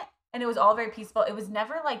monitoring it and it was all very peaceful. It was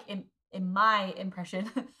never like, in my impression,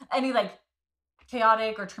 any like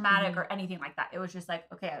chaotic or traumatic or anything like that. It was just like,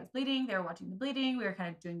 okay, I was bleeding, they were watching the bleeding, we were kind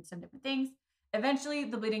of doing some different things. Eventually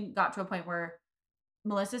the bleeding got to a point where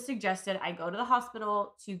Melissa suggested I go to the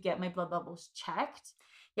hospital to get my blood levels checked.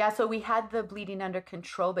 Yeah, so we had the bleeding under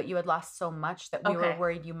control, but you had lost so much that we were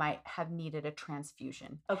worried you might have needed a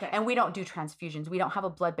transfusion. Okay. And we don't do transfusions. We don't have a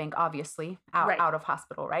blood bank, obviously, out of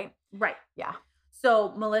hospital, right? Right. Yeah.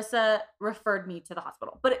 So Melissa referred me to the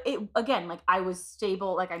hospital. But it, again, like I was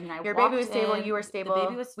stable. Like, your baby was stable. You were stable. The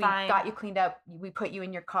baby was fine. We got you cleaned up. We put you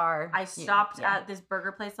in your car. I stopped at this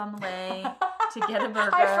burger place on the way to get a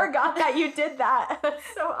burger. I forgot that you did that. That's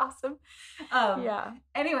so awesome.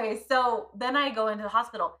 Anyway, so then I go into the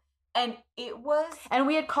hospital. And it was, and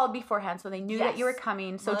we had called beforehand, so they knew that you were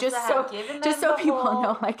coming. So Melissa just so people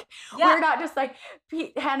know, like we're not just like,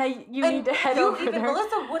 Hannah, you need to head over there.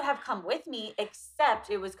 Melissa would have come with me, except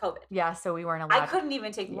it was COVID. Yeah, so we weren't allowed. I couldn't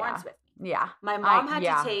even take Lawrence with me. Yeah, my mom had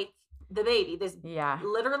to take the baby. This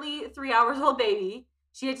literally 3 hours old baby.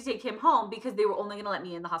 She had to take him home because they were only going to let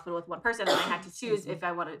me in the hospital with one person, and I had to choose if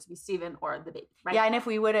I wanted it to be Steven or the baby. Right? Yeah, and if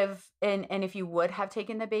we would have, and if you would have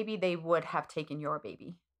taken the baby, they would have taken your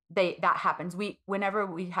baby. That happens. Whenever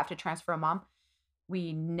we have to transfer a mom,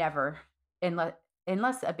 we never,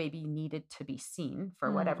 unless a baby needed to be seen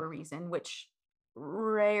for whatever reason, which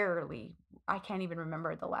rarely, I can't even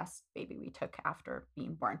remember the last baby we took after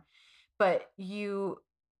being born. But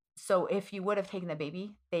so if you would have taken the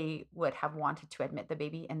baby, they would have wanted to admit the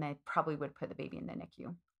baby, and they probably would put the baby in the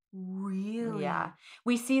NICU. Really? Yeah.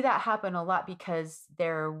 We see that happen a lot because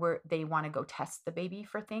they want to go test the baby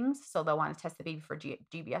for things. So they'll want to test the baby for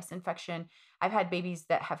GBS infection. I've had babies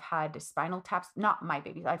that have had spinal taps, not my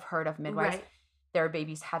babies. I've heard of midwives. Right. There are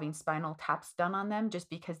babies having spinal taps done on them just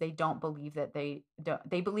because they don't believe that they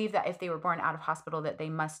believe that if they were born out of hospital that we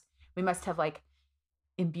must have like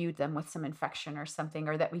imbued them with some infection or something,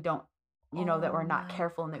 or that we don't, that we're not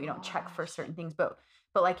careful and that we don't check for certain things. But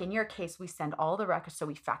like in your case, we send all the records. So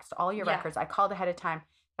we faxed all your records. I called ahead of time,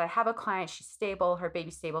 but I have a client, she's stable, her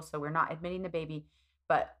baby's stable. So we're not admitting the baby,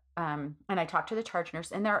 but, and I talked to the charge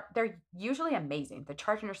nurse, and they're usually amazing. The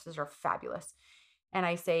charge nurses are fabulous. And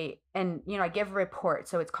I say, and, I give a report.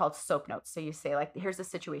 So it's called SOAP notes. So you say like, here's the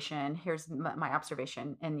situation, here's my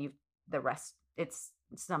observation, and the rest, it's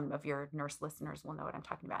some of your nurse listeners will know what I'm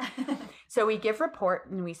talking about. So we give report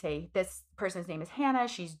and we say, this person's name is Hannah.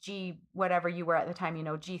 She's G, whatever you were at the time,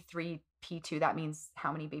 G3P2. That means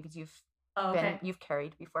how many babies you've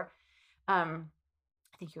carried before. I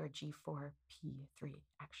think you're a G4P3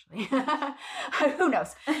 actually. Who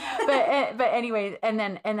knows? But anyway, and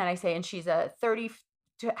then I say, and she's a 30.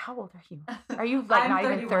 How old are you? Are you like not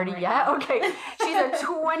even 30 yet? Now. Okay. She's a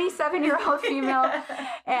 27-year-old female.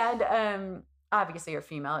 And obviously you're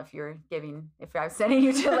female if I was sending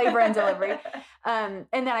you to labor and delivery. And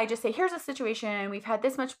then I just say, here's a situation. We've had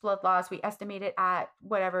this much blood loss. We estimate it at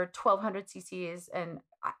whatever, 1,200 cc's. And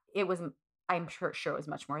I'm sure it was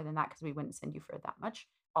much more than that because we wouldn't send you for that much,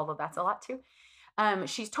 although that's a lot too.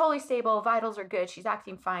 She's totally stable. Vitals are good. She's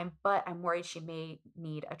acting fine, but I'm worried she may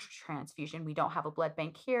need a transfusion. We don't have a blood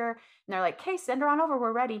bank here. And they're like, okay, send her on over.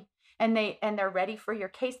 We're ready. And they're ready for your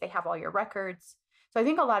case. They have all your records. So I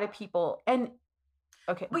think a lot of people,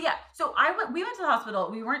 okay. Well, yeah. So we went to the hospital.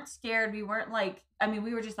 We weren't scared. We weren't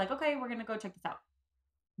we were just like, okay, we're going to go check this out.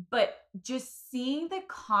 But just seeing the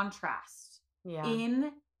contrast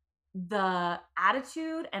in the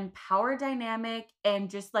attitude and power dynamic and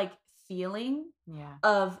just like feeling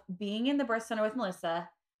of being in the birth center with Melissa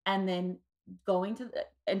and then going to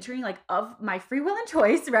entering like of my free will and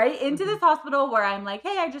choice, right? Into this hospital where I'm like,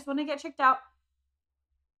 hey, I just want to get checked out.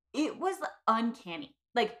 It was uncanny.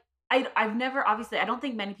 Like I've never, obviously, I don't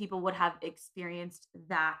think many people would have experienced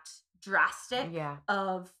that drastic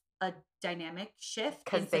of a dynamic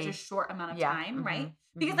shift in such a short amount of time, right?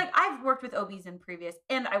 Because like I've worked with OBs in previous,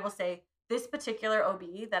 and I will say this particular OB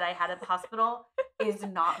that I had at the hospital is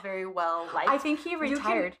not very well liked. I think he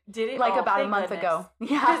retired. Did it like about a month ago?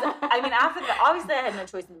 Yeah. I mean, after that, obviously I had no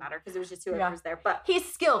choice in the matter because it was just whoever was there. But he's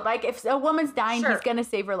skilled. Like if a woman's dying, he's gonna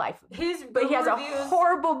save her life. But he has a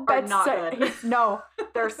horrible bedside. No,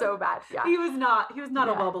 they're so bad. Yeah. He was not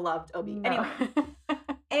a well-beloved OB. No. Anyway.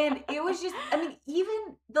 And it was just, I mean,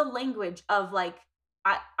 even the language of like,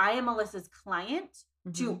 I am Melissa's client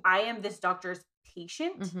to I am this doctor's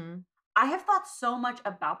patient. I have thought so much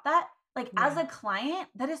about that. Like as a client,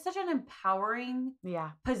 that is such an empowering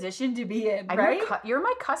position to be in, right? You're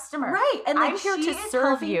my customer. Right. And like, I'm here to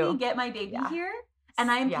serve you. Me get my baby here.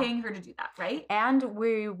 And I'm paying her to do that, right? And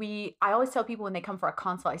I always tell people when they come for a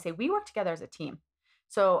consult, I say, we work together as a team.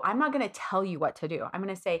 So I'm not going to tell you what to do. I'm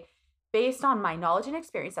going to say, based on my knowledge and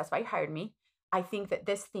experience, that's why you hired me. I think that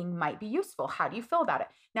this thing might be useful. How do you feel about it?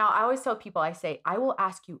 Now, I always tell people, I say, I will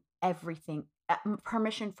ask you everything,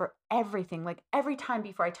 permission for everything. Like every time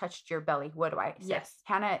before I touched your belly, what do I say? Yes.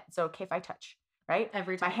 Hannah, it's okay if I touch, right?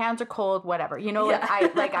 Every time. My hands are cold, whatever.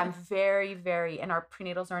 I'm very, very, and our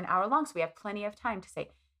prenatals are an hour long. So we have plenty of time to say,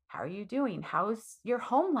 how are you doing? How's your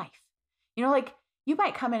home life? You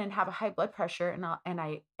might come in and have a high blood pressure and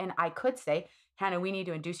I could say, Hannah, we need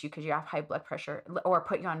to induce you because you have high blood pressure or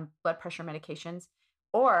put you on blood pressure medications.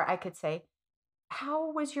 Or I could say,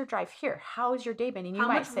 how was your drive here? How has your day been? And you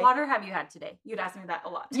might say, how much water have you had today? You'd ask me that a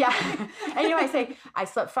lot. Yeah. And you might say, I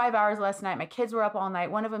slept 5 hours last night. My kids were up all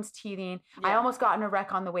night. One of them's teething. Yeah. I almost got in a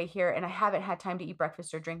wreck on the way here and I haven't had time to eat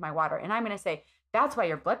breakfast or drink my water. And I'm going to say, that's why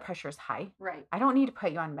your blood pressure is high. Right. I don't need to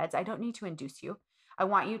put you on meds. I don't need to induce you. I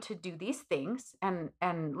want you to do these things and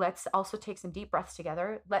let's also take some deep breaths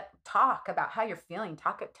together. Talk about how you're feeling.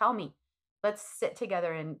 Tell me. Let's sit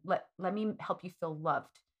together and let me help you feel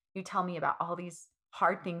loved. You tell me about all these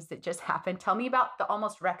hard things that just happened. Tell me about the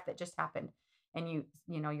almost wreck that just happened. And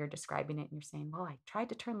you're describing it and you're saying, well, I tried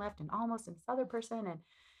to turn left and almost and this other person. And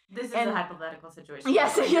this is a hypothetical situation.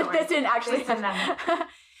 Yes, this didn't actually happen.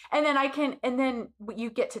 And then you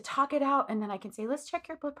get to talk it out. And then I can say, let's check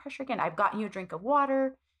your blood pressure again. I've gotten you a drink of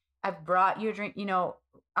water. I've brought you a drink,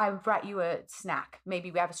 I've brought you a snack.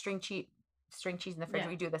 Maybe we have a string cheese in the fridge. Yeah.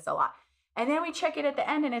 We do this a lot. And then we check it at the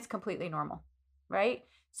end and it's completely normal, right?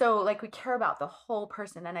 So like we care about the whole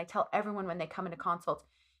person. And I tell everyone when they come into consults,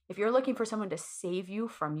 if you're looking for someone to save you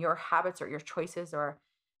from your habits or your choices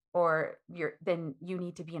then you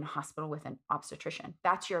need to be in a hospital with an obstetrician.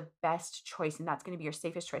 That's your best choice and that's going to be your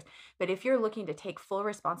safest choice. But if you're looking to take full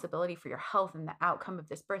responsibility for your health and the outcome of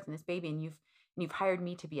this birth and this baby, and you've hired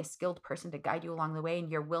me to be a skilled person to guide you along the way, and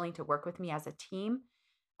you're willing to work with me as a team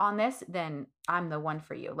on this, then I'm the one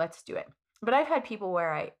for you. Let's do it. But I've had people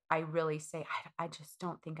where I really say, I just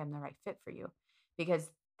don't think I'm the right fit for you, because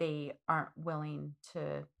they aren't willing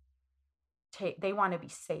to they want to be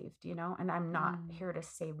saved, and I'm not here to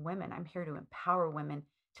save women. I'm here to empower women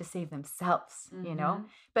to save themselves,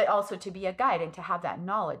 but also to be a guide and to have that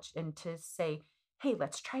knowledge and to say, hey,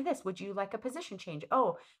 let's try this. Would you like a position change?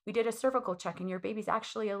 Oh, we did a cervical check and your baby's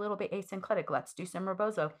actually a little bit asynclitic. Let's do some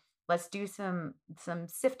rebozo. Let's do some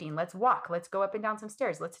sifting. Let's walk. Let's go up and down some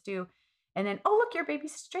stairs. And then, oh, look, your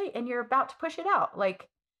baby's straight and you're about to push it out. Like,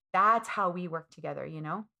 that's how we work together,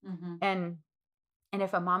 And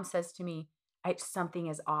if a mom says to me, something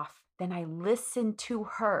is off, then I listen to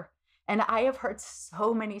her. And I have heard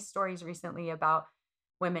so many stories recently about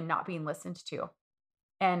women not being listened to,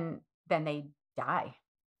 and then they die.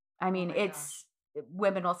 I mean,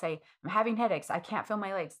 women will say, I'm having headaches. I can't feel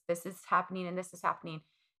my legs. This is happening and this is happening.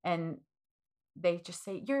 And they just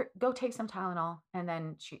say, go take some Tylenol. And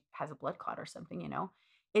then she has a blood clot or something,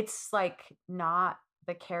 It's like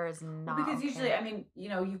the care is not. Because okay. Usually, I mean,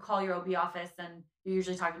 you call your OB office and you're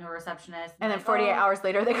usually talking to a receptionist. And then 48 hours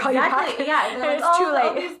later, they call you back. Yeah. And they're like, it's too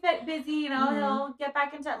late. OB's a bit busy, he'll get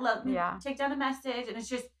back in touch. Let me take down a message. And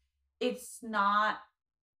it's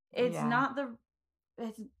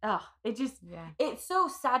so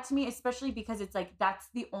sad to me, especially because it's like, that's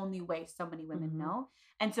the only way so many women know.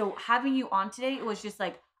 And so having you on today, it was just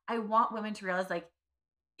like, I want women to realize, like,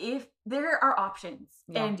 if there are options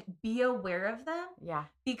and be aware of them,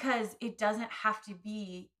 because it doesn't have to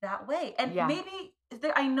be that way. And maybe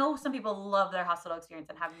I know some people love their hospital experience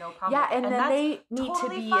and have no problem. Yeah, and then they need to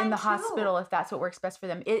be in the hospital if that's what works best for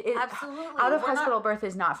them. Absolutely. Out of hospital birth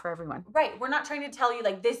is not for everyone. Right. We're not trying to tell you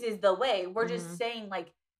like this is the way. We're just saying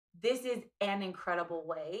like this is an incredible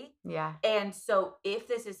way. Yeah. And so if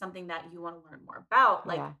this is something that you want to learn more about,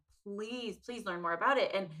 like please learn more about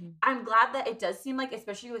it. And I'm glad that it does seem like,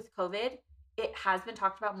 especially with COVID, it has been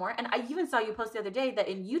talked about more. And I even saw you post the other day that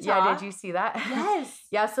in Utah. Yeah, did you see that? Yes.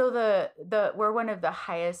 Yeah, so we're one of the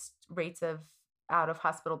highest rates of out of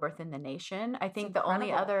hospital birth in the nation. I think the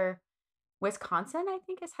only other, Wisconsin, I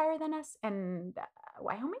think, is higher than us, and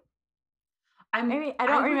Wyoming. I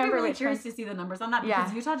don't remember. I'm really curious to see the numbers on that,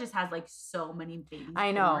 because Utah just has like so many babies.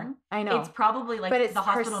 I know. It's probably like, but it's the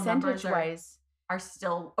hospital numbers are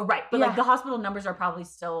still right, but like the hospital numbers are probably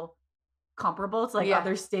still comparable to like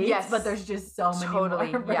other states, but there's just so many more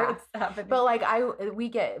births happening. But like we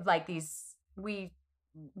get like these, we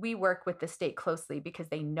work with the state closely because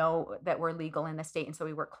they know that we're legal in the state, and so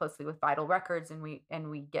we work closely with vital records, and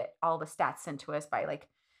we get all the stats sent to us by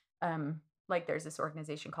like there's this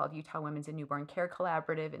organization called Utah Women's and Newborn Care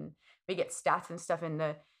Collaborative, and we get stats and stuff.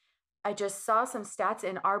 I just saw some stats,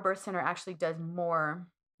 and our birth center actually does more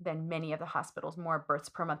than many of the hospitals, more births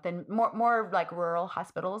per month than more like rural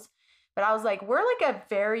hospitals. But I was like, we're like a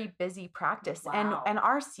very busy practice. Wow. And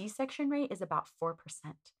our C-section rate is about 4%.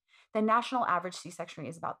 The national average C-section rate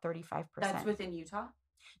is about 35%. That's within Utah?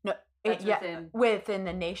 No, within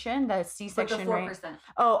the nation, the C-section rate. But the 4%.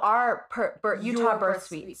 Oh, our Utah birth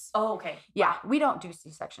suites. Oh, okay. Yeah, we don't do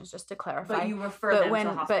C-sections, just to clarify. But you refer them to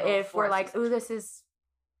the hospital. But if we're like, ooh, this is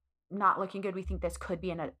not looking good, we think this could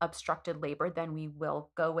be an obstructed labor, then we will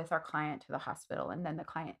go with our client to the hospital, and then the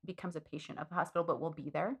client becomes a patient of the hospital, but we'll be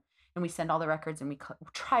there, and we send all the records, and we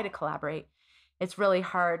try to collaborate. It's really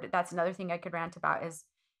hard. That's another thing I could rant about, is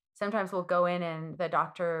sometimes we'll go in and the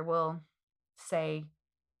doctor will say,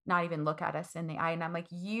 not even look at us in the eye, and I'm like,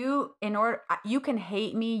 you can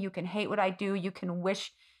hate me, you can hate what I do, you can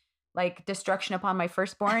wish like destruction upon my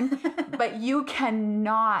firstborn, but you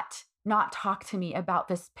cannot not talk to me about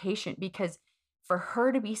this patient, because for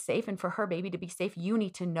her to be safe and for her baby to be safe, you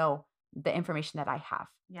need to know the information that I have.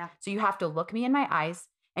 Yeah. So you have to look me in my eyes,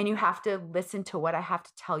 and you have to listen to what I have to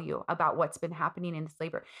tell you about what's been happening in this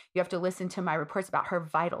labor. You have to listen to my reports about her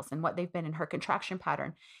vitals and what they've been in her contraction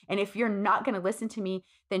pattern. And if you're not going to listen to me,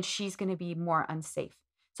 then she's going to be more unsafe.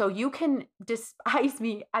 So you can despise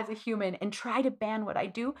me as a human and try to ban what I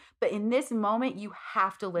do, but in this moment, you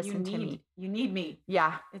have to listen to me. You need me.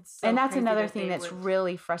 Yeah. It's so And that's crazy another that thing they that's would.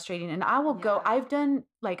 really frustrating. And I will go, Yeah. I've done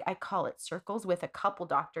like, I call it circles with a couple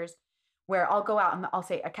doctors where I'll go out and I'll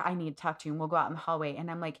say, "Okay, I need to talk to you." And we'll go out in the hallway. And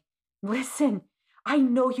I'm like, listen, I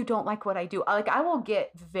know you don't like what I do. Like, I will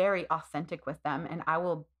get very authentic with them and I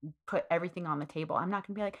will put everything on the table. I'm not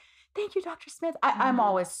going to be like, "Thank you, Dr. Smith." I'm Mhm.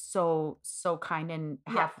 always so, so kind and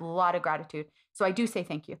Yeah. have a lot of gratitude. So I do say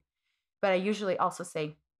thank you. But I usually also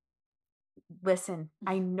say, listen,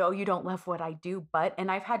 I know you don't love what I do, but,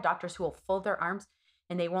 and I've had doctors who will fold their arms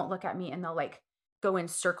and they won't look at me and they'll like go in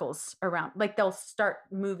circles around, like they'll start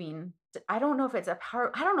moving. I don't know if it's a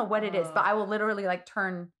power, I don't know what it is, but I will literally like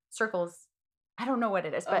turn circles. I don't know what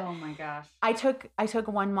it is, but Oh my gosh. I took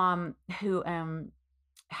one mom who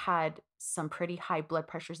had some pretty high blood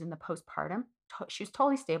pressures in the postpartum. She was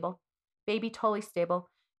totally stable, baby totally stable,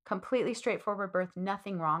 completely straightforward birth,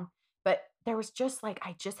 nothing wrong. But there was just like,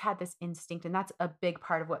 I just had this instinct. And that's a big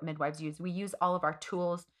part of what midwives use. We use all of our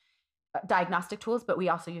tools, diagnostic tools, but we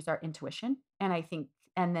also use our intuition. And I think,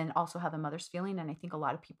 and then also how the mother's feeling. And I think a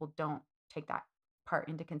lot of people don't take that part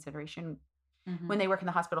into consideration when they work in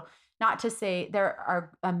the hospital. Not to say there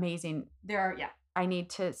are amazing, Yeah. I need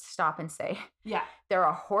to stop and say, Yeah. there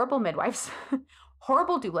are horrible midwives,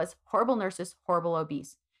 horrible doulas, horrible nurses, horrible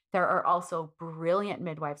OBs. There are also brilliant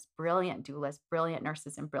midwives, brilliant doulas, brilliant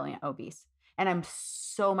nurses, and brilliant OBs. And I'm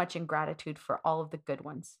so much in gratitude for all of the good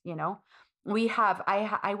ones. You know,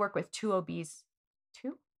 I work with two OBs,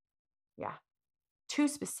 two, yeah, two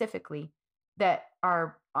specifically that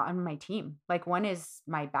are on my team. Like one is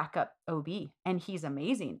my backup OB and he's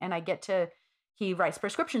amazing. And he writes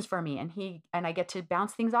prescriptions for me and I get to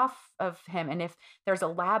bounce things off of him. And if there's a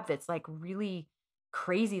lab that's like really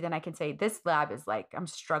crazy, then I can say, this lab is like, I'm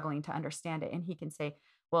struggling to understand it. And he can say,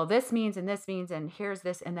 well, this means, and here's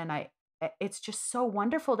this. And then it's just so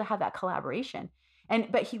wonderful to have that collaboration.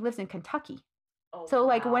 But he lives in Kentucky. Oh, So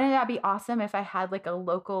like, wow. wouldn't that be awesome if I had like a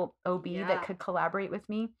local OB that Yeah. could collaborate with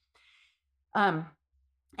me?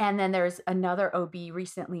 And then there's another OB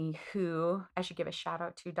recently who I should give a shout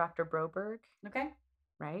out to, Dr. Broberg, Okay.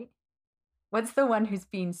 right? What's the one who's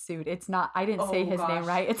being sued? It's not, I didn't say Oh, his name gosh.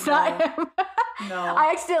 right. It's No. not him. No.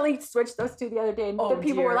 I accidentally switched those two the other day and Oh, the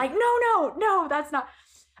people were dear. like, no, that's not.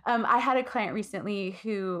 I had a client recently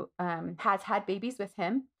who has had babies with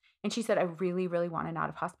him. And she said, I really, really want an out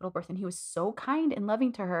of hospital birth. And he was so kind and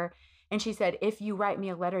loving to her. And she said, if you write me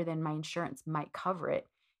a letter, then my insurance might cover it.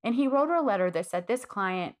 And he wrote her a letter that said, this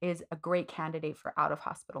client is a great candidate for out of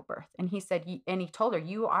hospital birth. And he said, and he told her,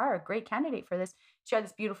 you are a great candidate for this. She had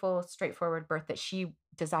this beautiful, straightforward birth that she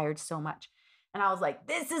desired so much. And I was like,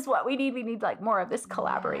 this is what we need. We need like more of this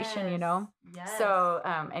collaboration, you know? Yes. So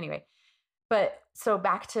anyway, but so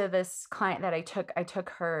back to this client that I took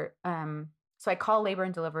her. So I call labor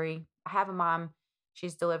and delivery. I have a mom.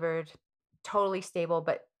 She's delivered, totally stable,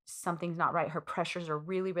 but something's not right. Her pressures are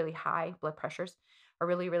really, really high. Blood pressures are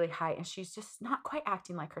really, really high. And she's just not quite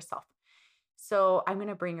acting like herself. So I'm going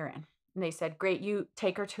to bring her in. And they said, great, you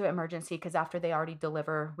take her to emergency because after they already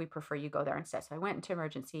deliver, we prefer you go there instead. So I went into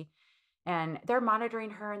emergency and they're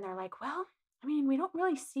monitoring her and they're like, well, I mean, we don't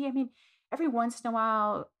really see, I mean, every once in a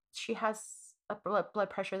while she has a blood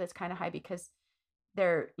pressure that's kind of high because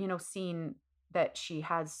they're, seeing that she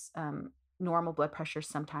has normal blood pressure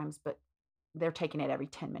sometimes, but they're taking it every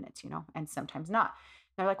 10 minutes, and sometimes not.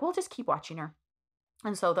 They're like, we'll just keep watching her.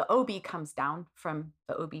 And so the OB comes down from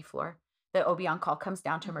the OB floor. The OB on call comes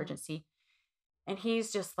down to emergency. And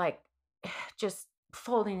he's just like, just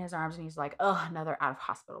folding his arms and he's like, oh, another out of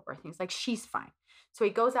hospital birth. And he's like, she's fine. So he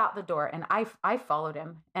goes out the door and I followed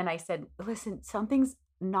him and I said, listen, something's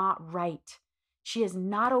not right. She is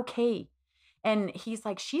not okay. And he's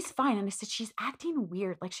like, she's fine. And I said, she's acting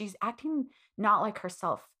weird. Like she's acting not like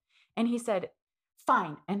herself. And he said,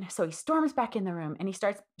 fine. And so he storms back in the room and he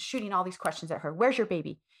starts shooting all these questions at her. Where's your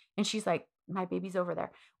baby? And she's like, my baby's over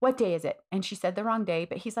there. What day is it? And she said the wrong day,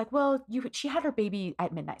 but he's like, well, she had her baby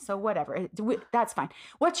at midnight. So whatever, that's fine.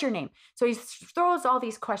 What's your name? So he throws all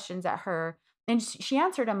these questions at her and she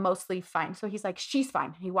answered him mostly fine. So he's like, she's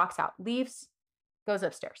fine. He walks out, leaves, goes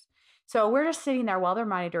upstairs. So we're just sitting there while they're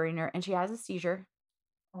monitoring her and she has a seizure.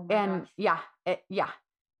 Oh my gosh.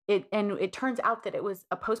 It turns out that it was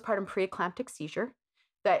a postpartum preeclamptic seizure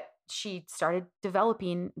that she started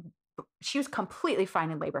developing. She was completely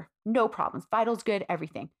fine in labor, no problems, vitals good,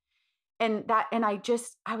 everything. And I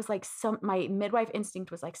was like, my midwife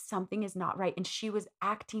instinct was like, something is not right. And she was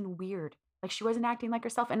acting weird. Like she wasn't acting like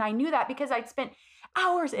herself. And I knew that because I'd spent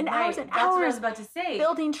hours and hours and That's what I was hours about to say.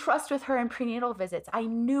 building trust with her in prenatal visits. I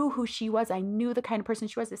knew who she was. I knew the kind of person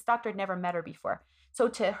she was. This doctor had never met her before. So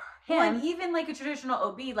to him, and even like a traditional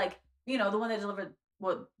OB, like, you know, the one that delivered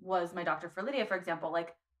what was my doctor for Lydia, for example,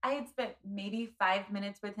 like I had spent maybe 5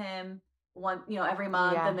 minutes with him every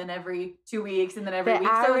month, and then every 2 weeks, and then every week.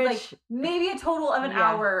 So it was like maybe a total of an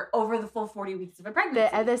hour over the full 40 weeks of a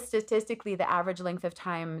pregnancy. Statistically, the average length of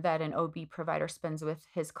time that an OB provider spends with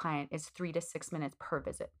his client is 3 to 6 minutes per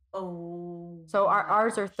visit. Oh. So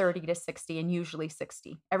ours are 30 to 60 and usually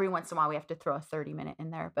 60. Every once in a while we have to throw a 30-minute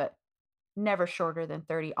in there, but never shorter than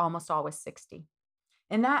 30, almost always 60.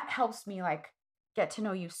 And that helps me like get to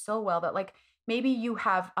know you so well that like maybe you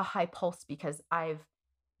have a high pulse because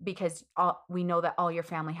we know that all your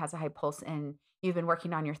family has a high pulse and you've been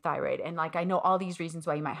working on your thyroid. And like, I know all these reasons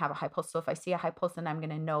why you might have a high pulse. So if I see a high pulse, then I'm going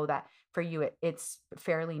to know that for you, it's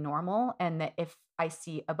fairly normal. And that if I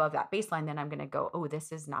see above that baseline, then I'm going to go, oh,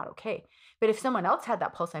 this is not okay. But if someone else had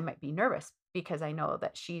that pulse, I might be nervous because I know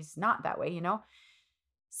that she's not that way, you know?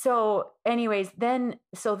 So anyways, then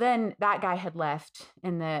that guy had left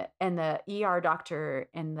and the ER doctor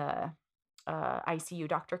and the ICU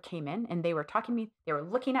doctor came in and they were talking to me. They were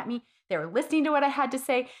looking at me. They were listening to what I had to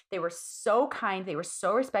say. They were so kind. They were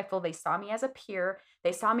so respectful. They saw me as a peer.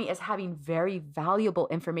 They saw me as having very valuable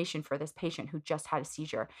information for this patient who just had a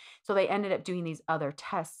seizure. So they ended up doing these other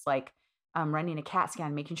tests like running a CAT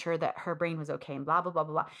scan, making sure that her brain was okay and blah, blah, blah,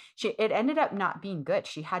 blah, blah. It ended up not being good.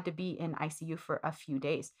 She had to be in ICU for a few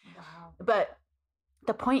days. Wow. But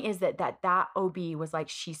the point is that OB was like,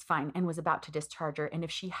 she's fine and was about to discharge her. And if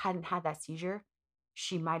she hadn't had that seizure,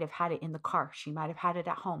 she might have had it in the car. She might have had it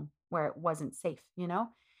at home where it wasn't safe, you know?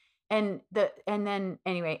 And then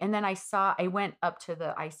I went up to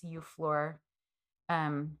the ICU floor,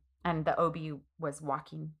 and the OB was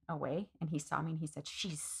walking away and he saw me and he said,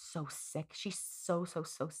 she's so sick. She's so, so,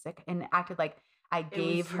 so sick. And acted like I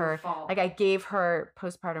gave her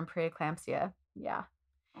postpartum preeclampsia. Yeah.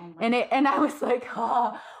 Oh and I was like,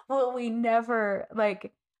 oh, well, we never,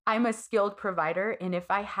 like, I'm a skilled provider. And if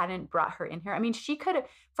I hadn't brought her in here, I mean, she could have,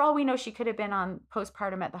 for all we know, she could have been on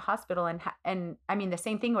postpartum at the hospital and I mean, the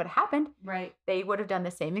same thing would have happened. Right. They would have done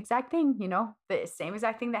the same exact thing, you know, the same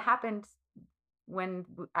exact thing that happened when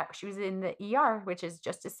she was in the ER, which is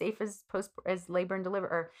just as safe as labor and deliver,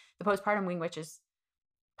 or the postpartum wing, which is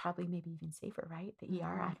probably maybe even safer, right? The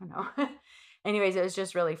ER, I don't know. Anyways, it was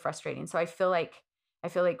just really frustrating. So I feel like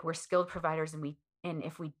we're skilled providers and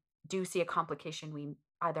if we do see a complication, we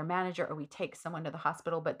either manage it or we take someone to the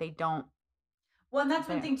hospital, but they don't. Well, and that's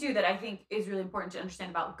one thing too that I think is really important to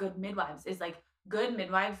understand about good midwives is like good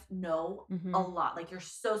midwives know a lot. Like you're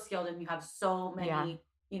so skilled and you have so many,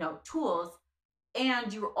 tools.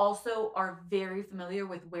 And you also are very familiar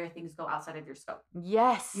with where things go outside of your scope.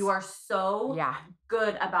 Yes. You are so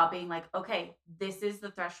good about being like, okay, this is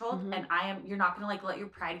the threshold and you're not going to like let your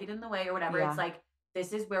pride get in the way or whatever. Yeah. It's like,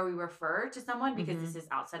 this is where we refer to someone because this is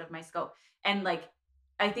outside of my scope. And like,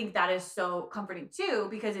 I think that is so comforting too,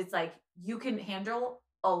 because it's like, you can handle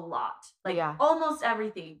a lot, like almost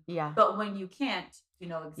everything. Yeah. But when you can't, you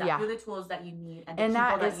know exactly the tools that you need and the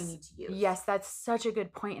people that you need to use. Yes, that's such a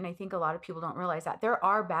good point. And I think a lot of people don't realize that there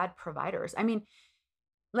are bad providers. I mean,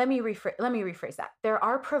 let me rephrase that. There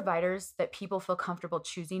are providers that people feel comfortable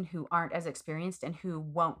choosing who aren't as experienced and who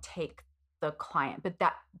won't take the client, but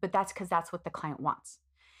that's because that's what the client wants.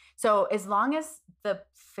 So as long as the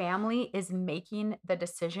family is making the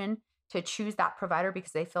decision to choose that provider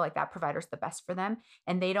because they feel like that provider is the best for them,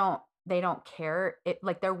 and they don't care,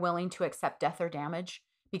 like they're willing to accept death or damage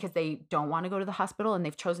because they don't want to go to the hospital and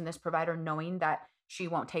they've chosen this provider knowing that she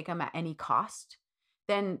won't take them at any cost,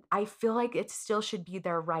 then I feel like it still should be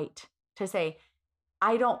their right to say,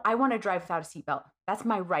 I want to drive without a seatbelt. That's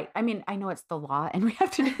my right. I mean, I know it's the law and we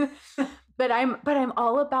have to do but I'm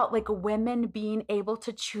all about like women being able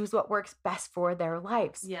to choose what works best for their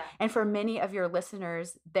lives. Yeah. And for many of your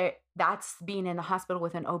listeners, that's being in the hospital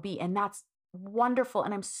with an OB, and that's wonderful.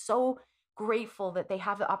 And I'm so grateful that they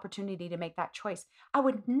have the opportunity to make that choice. I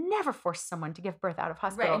would never force someone to give birth out of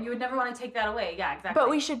hospital. Right. And you would never want to take that away. Yeah, exactly. But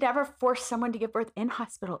we should never force someone to give birth in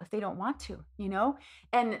hospital if they don't want to, you know?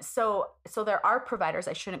 And so there are providers,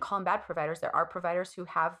 I shouldn't call them bad providers. There are providers who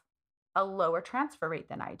have a lower transfer rate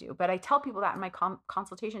than I do. But I tell people that in my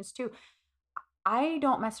consultations too. I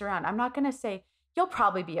don't mess around. I'm not going to say, you'll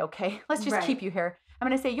probably be okay. Let's just keep you here. I'm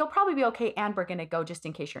going to say, you'll probably be okay. And we're going to go just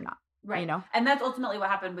in case you're not. Right. You know? And that's ultimately what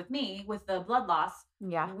happened with me with the blood loss.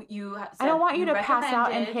 Yeah. I don't want you to pass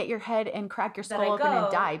out and hit your head and crack your skull open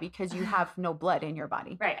and die because you have no blood in your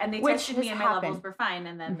body. Right. And they tested me and my levels were fine.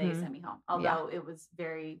 And then they sent me home. Although it was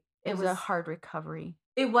very It was a hard recovery.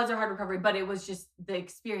 It was a hard recovery, but it was just the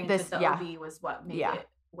experience with the OB was what made it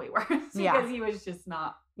way worse because he was just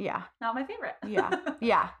not my favorite.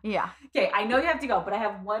 Yeah. Okay, I know you have to go, but I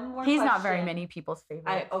have one more He's question. not very many people's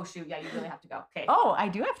favorite. Oh, shoot. Yeah, you really have to go. Okay. Oh, I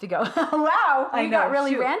do have to go. Wow. I got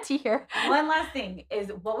really ranty here. One last thing is,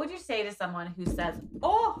 what would you say to someone who says,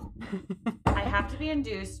 oh, I have to be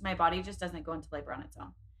induced. My body just doesn't go into labor on its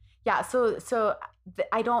own. Yeah, so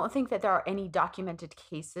I don't think that there are any documented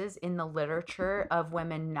cases in the literature of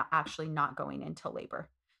women actually not going into labor.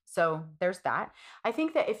 So there's that. I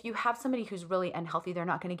think that if you have somebody who's really unhealthy, they're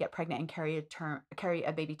not going to get pregnant and carry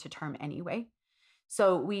a baby to term anyway.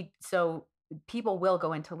 So people will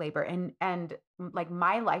go into labor, and like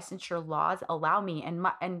my licensure laws allow me,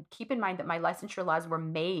 and keep in mind that my licensure laws were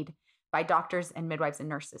made by doctors and midwives and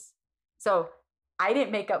nurses. So I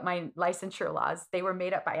didn't make up my licensure laws. They were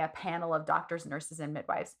made up by a panel of doctors, nurses, and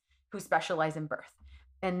midwives who specialize in birth.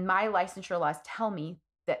 And my licensure laws tell me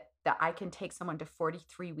that I can take someone to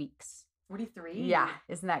 43 weeks. 43? Yeah.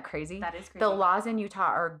 Isn't that crazy? That is crazy. The laws in Utah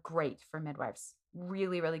are great for midwives.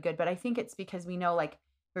 Really, really good. But I think it's because we know, like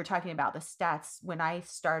we were talking about the stats, when I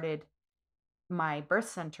started my birth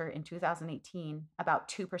center in 2018, about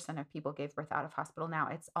 2% of people gave birth out of hospital. Now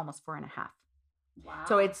it's almost 4.5%. Wow.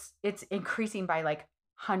 So it's increasing by like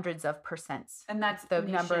hundreds of percents. And that's the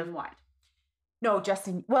number nationwide. No,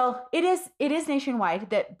 it is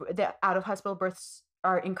nationwide that out of hospital births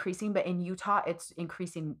are increasing, but in Utah it's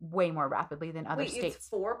increasing way more rapidly than other states. It's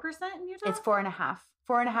 4% in Utah? It's 4.5.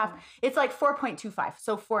 4.5. It's like 4.25.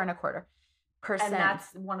 So 4.25%. And that's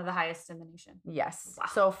one of the highest in the nation. Yes. Wow.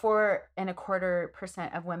 So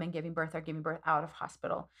 4.25% of women giving birth are giving birth out of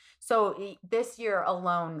hospital. So this year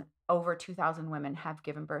alone, over 2,000 women have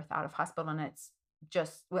given birth out of hospital, and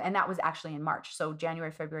that was actually in March. So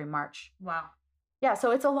January, February, March. Wow. Yeah.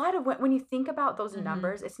 So it's a lot of, when you think about those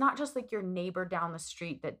numbers, it's not just like your neighbor down the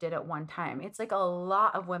street that did it one time. It's like a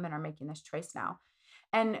lot of women are making this choice now.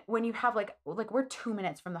 And when you have like we're 2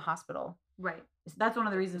 minutes from the hospital. Right. That's one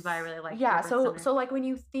of the reasons why I really like. Yeah. So like when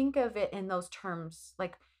you think of it in those terms,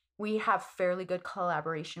 like we have fairly good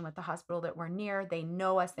collaboration with the hospital that we're near. They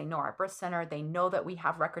know us. They know our birth center. They know that we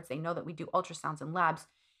have records. They know that we do ultrasounds and labs,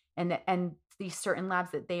 and these certain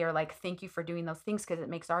labs that they are like, thank you for doing those things because it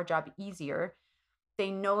makes our job easier.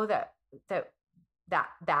 They know that,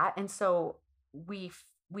 and so we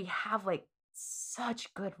have like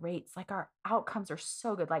such good rates. Like our outcomes are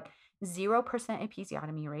so good, like 0%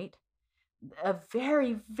 episiotomy rate, a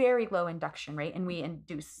very, very low induction rate. And we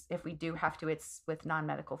induce, if we do have to, it's with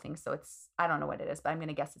non-medical things. So I don't know what it is, but I'm going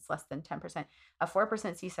to guess it's less than 10%, a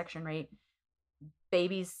 4% C-section rate,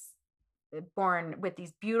 babies born with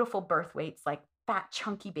these beautiful birth weights, like fat,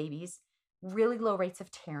 chunky babies, really low rates of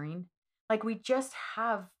tearing. Like we just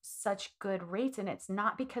have such good rates, and it's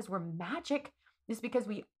not because we're magic. It's because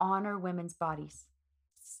we honor women's bodies.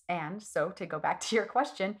 And so to go back to your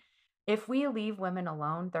question, if we leave women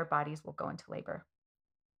alone, their bodies will go into labor.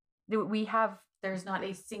 There's not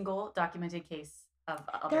a single documented case of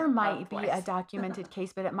there might be a documented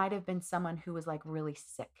case, but it might have been someone who was like really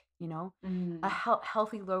sick, you know?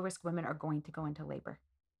 Healthy, low risk women are going to go into labor.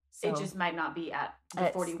 So it just might not be at the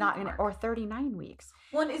 40 week mark. Or 39 weeks.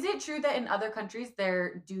 Well, and is it true that in other countries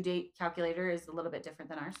their due date calculator is a little bit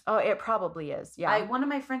different than ours? Oh, it probably is. Yeah. One of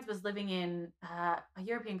my friends was living in a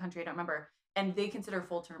European country, I don't remember, and they consider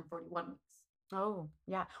full term 41 weeks. Oh,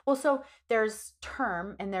 yeah. Well, so there's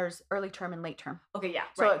term and there's early term and late term. Okay, yeah.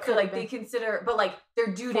 So, right. So like they consider, but like their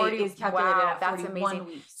due date is calculated at 41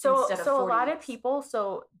 weeks. So a lot of people,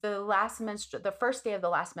 so the first day of the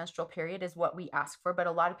last menstrual period is what we ask for, but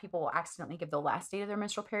a lot of people will accidentally give the last day of their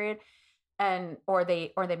menstrual period, or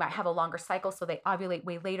they might have a longer cycle, so they ovulate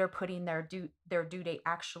way later, putting their due date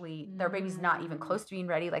actually, their baby's not even close to being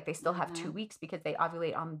ready. Like they still have 2 weeks because they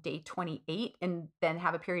ovulate on day 28 and then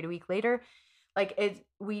have a period a week later. Like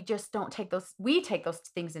we just don't take we take those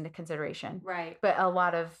things into consideration. Right. But a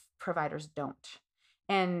lot of providers don't.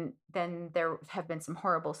 And then there have been some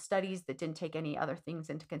horrible studies that didn't take any other things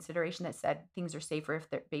into consideration that said things are safer if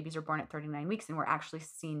their babies are born at 39 weeks. And we're actually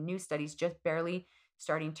seeing new studies just barely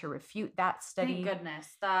starting to refute that study. Thank goodness.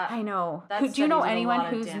 I know. Do you know anyone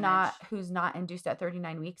who's not induced at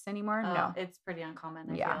 39 weeks anymore? No. It's pretty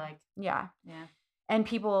uncommon, I feel like. Yeah. And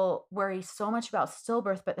people worry so much about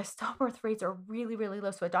stillbirth, but the stillbirth rates are really, really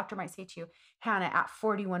low. So a doctor might say to you, Hannah, at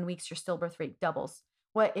 41 weeks, your stillbirth rate doubles.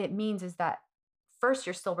 What it means is that first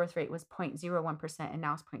your stillbirth rate was 0.01% and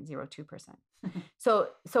now it's 0.02%.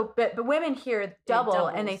 But women hear double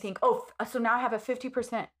and they think, oh, so now I have a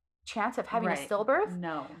 50% chance of having a Right. stillbirth.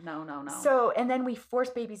 No. So, and then we force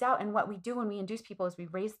babies out. And what we do when we induce people is we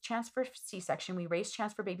raise the chance for C-section. We raise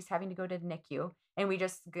chance for babies having to go to the NICU. And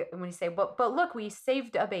when we say, but look, we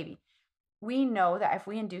saved a baby. We know that if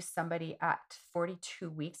we induce somebody at 42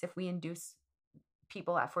 weeks, if we induce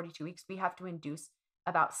people at 42 weeks, we have to induce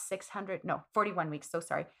about 41 weeks. So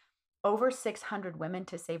sorry. Over 600 women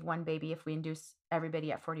to save one baby if we induce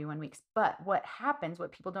everybody at 41 weeks. But what happens,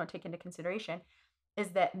 what people don't take into consideration,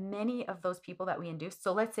 is that many of those people that we induced,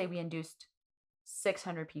 so let's say we induced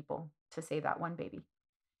 600 people to save that one baby.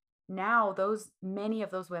 Now, many of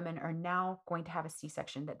those women are now going to have a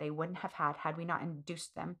C-section that they wouldn't have had we not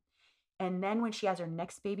induced them. And then when she has her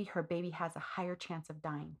next baby, her baby has a higher chance of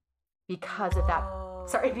dying because of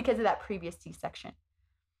that previous C-section.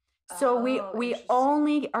 So we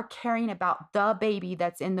only are caring about the baby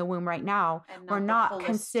that's in the womb right now. We're not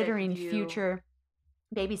considering future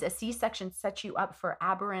babies. A C-section sets you up for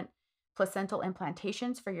aberrant placental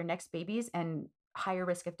implantations for your next babies and higher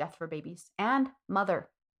risk of death for babies and mother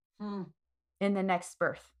in the next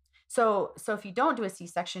birth. So if you don't do a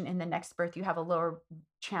C-section in the next birth, you have a lower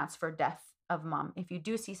chance for death of mom. If you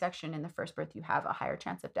do a C-section in the first birth, you have a higher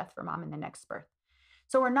chance of death for mom in the next birth.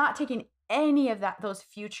 So we're not taking any of those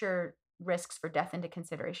future risks for death into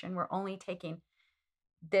consideration. We're only taking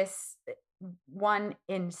this 1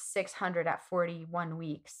 in 600 at 41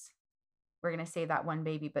 weeks. We're going to save that one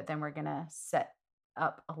baby, but then we're going to set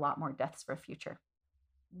up a lot more deaths for future.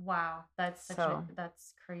 Wow. That's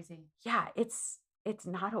crazy. Yeah, it's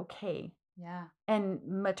not okay. Yeah. And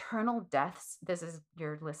maternal deaths,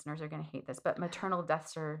 your listeners are going to hate this, but maternal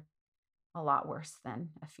deaths are a lot worse than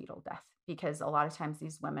a fetal death because a lot of times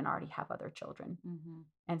these women already have other children. Mm-hmm.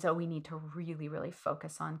 And so we need to really, really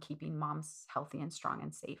focus on keeping moms healthy and strong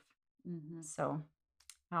and safe. Mm-hmm. So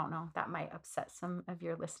I don't know, that might upset some of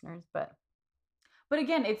your listeners, but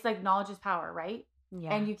again, it's like knowledge is power, right?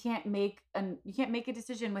 Yeah. And you can't make a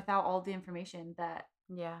decision without all the information that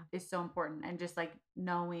is so important, and just like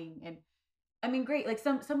knowing. And I mean, great. Like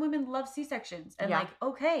some women love C-sections and like,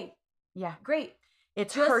 okay, yeah, great.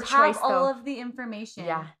 It's just her have choice, all though. of the information.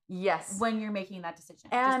 Yeah. Yes. When you're making that decision,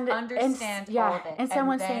 and just understand all of it. And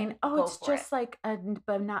someone's saying, "Oh, it's just like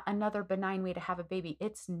another benign way to have a baby."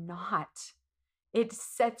 It's not. It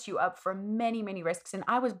sets you up for many, many risks. And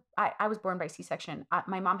I was born by C-section.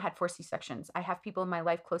 My mom had 4 C-sections. I have people in my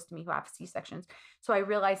life close to me who have C-sections. So I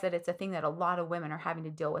realize that it's a thing that a lot of women are having to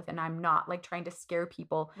deal with. And I'm not like trying to scare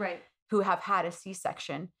people who have had a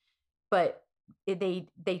C-section, but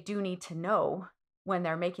they do need to know when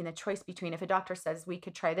they're making the choice between, if a doctor says we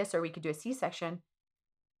could try this or we could do a C-section,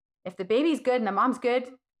 if the baby's good and the mom's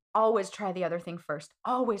good, always try the other thing first.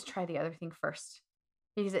 Always try the other thing first.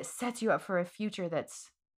 Because it sets you up for a future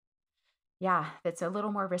that's a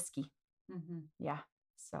little more risky. Mm-hmm. Yeah.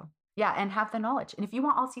 So, and have the knowledge. And if you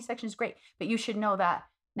want all C-sections, great. But you should know that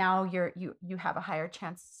now you have a higher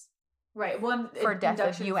chance for death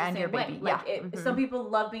of you and your baby. Like some people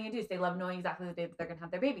love being induced. They love knowing exactly the day that they're going to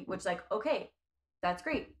have their baby, which like, okay, that's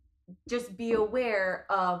great. Just be aware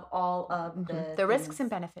of all of the risks and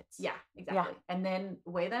benefits. Yeah, exactly. Yeah. And then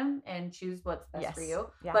weigh them and choose what's best for you.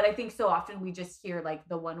 Yeah. But I think so often we just hear like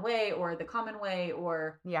the one way or the common way,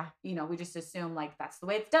 or, we just assume like that's the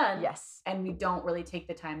way it's done. Yes. And we don't really take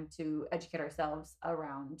the time to educate ourselves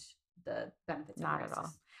around the benefits. Not at all.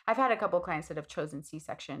 I've had a couple of clients that have chosen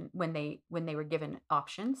C-section when they were given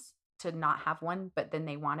options to not have one, but then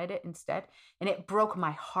they wanted it instead. And it broke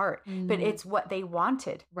my heart, but it's what they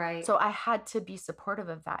wanted. Right. So I had to be supportive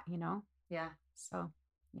of that, Yeah. So,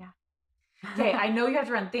 yeah. Okay. I know you have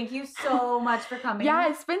to run. Thank you so much for coming. Yeah.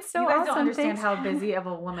 It's been so awesome. You guys don't understand how busy of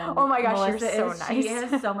a woman. Oh my gosh. Melissa you're so nice. She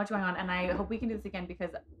has so much going on. And I hope we can do this again because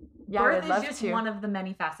birth is just one of the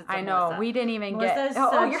many facets of I know. Melissa. We didn't even Melissa's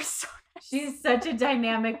get, you're so nice. She's such a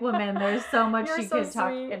dynamic woman. There's so much she could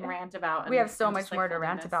talk and rant about. We have so much more to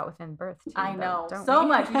rant about within birth, too. I know. So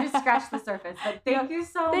much. You just scratched the surface. But thank you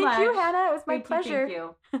so much. Thank you, Hannah. It was my pleasure. Thank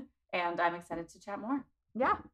you. And I'm excited to chat more. Yeah.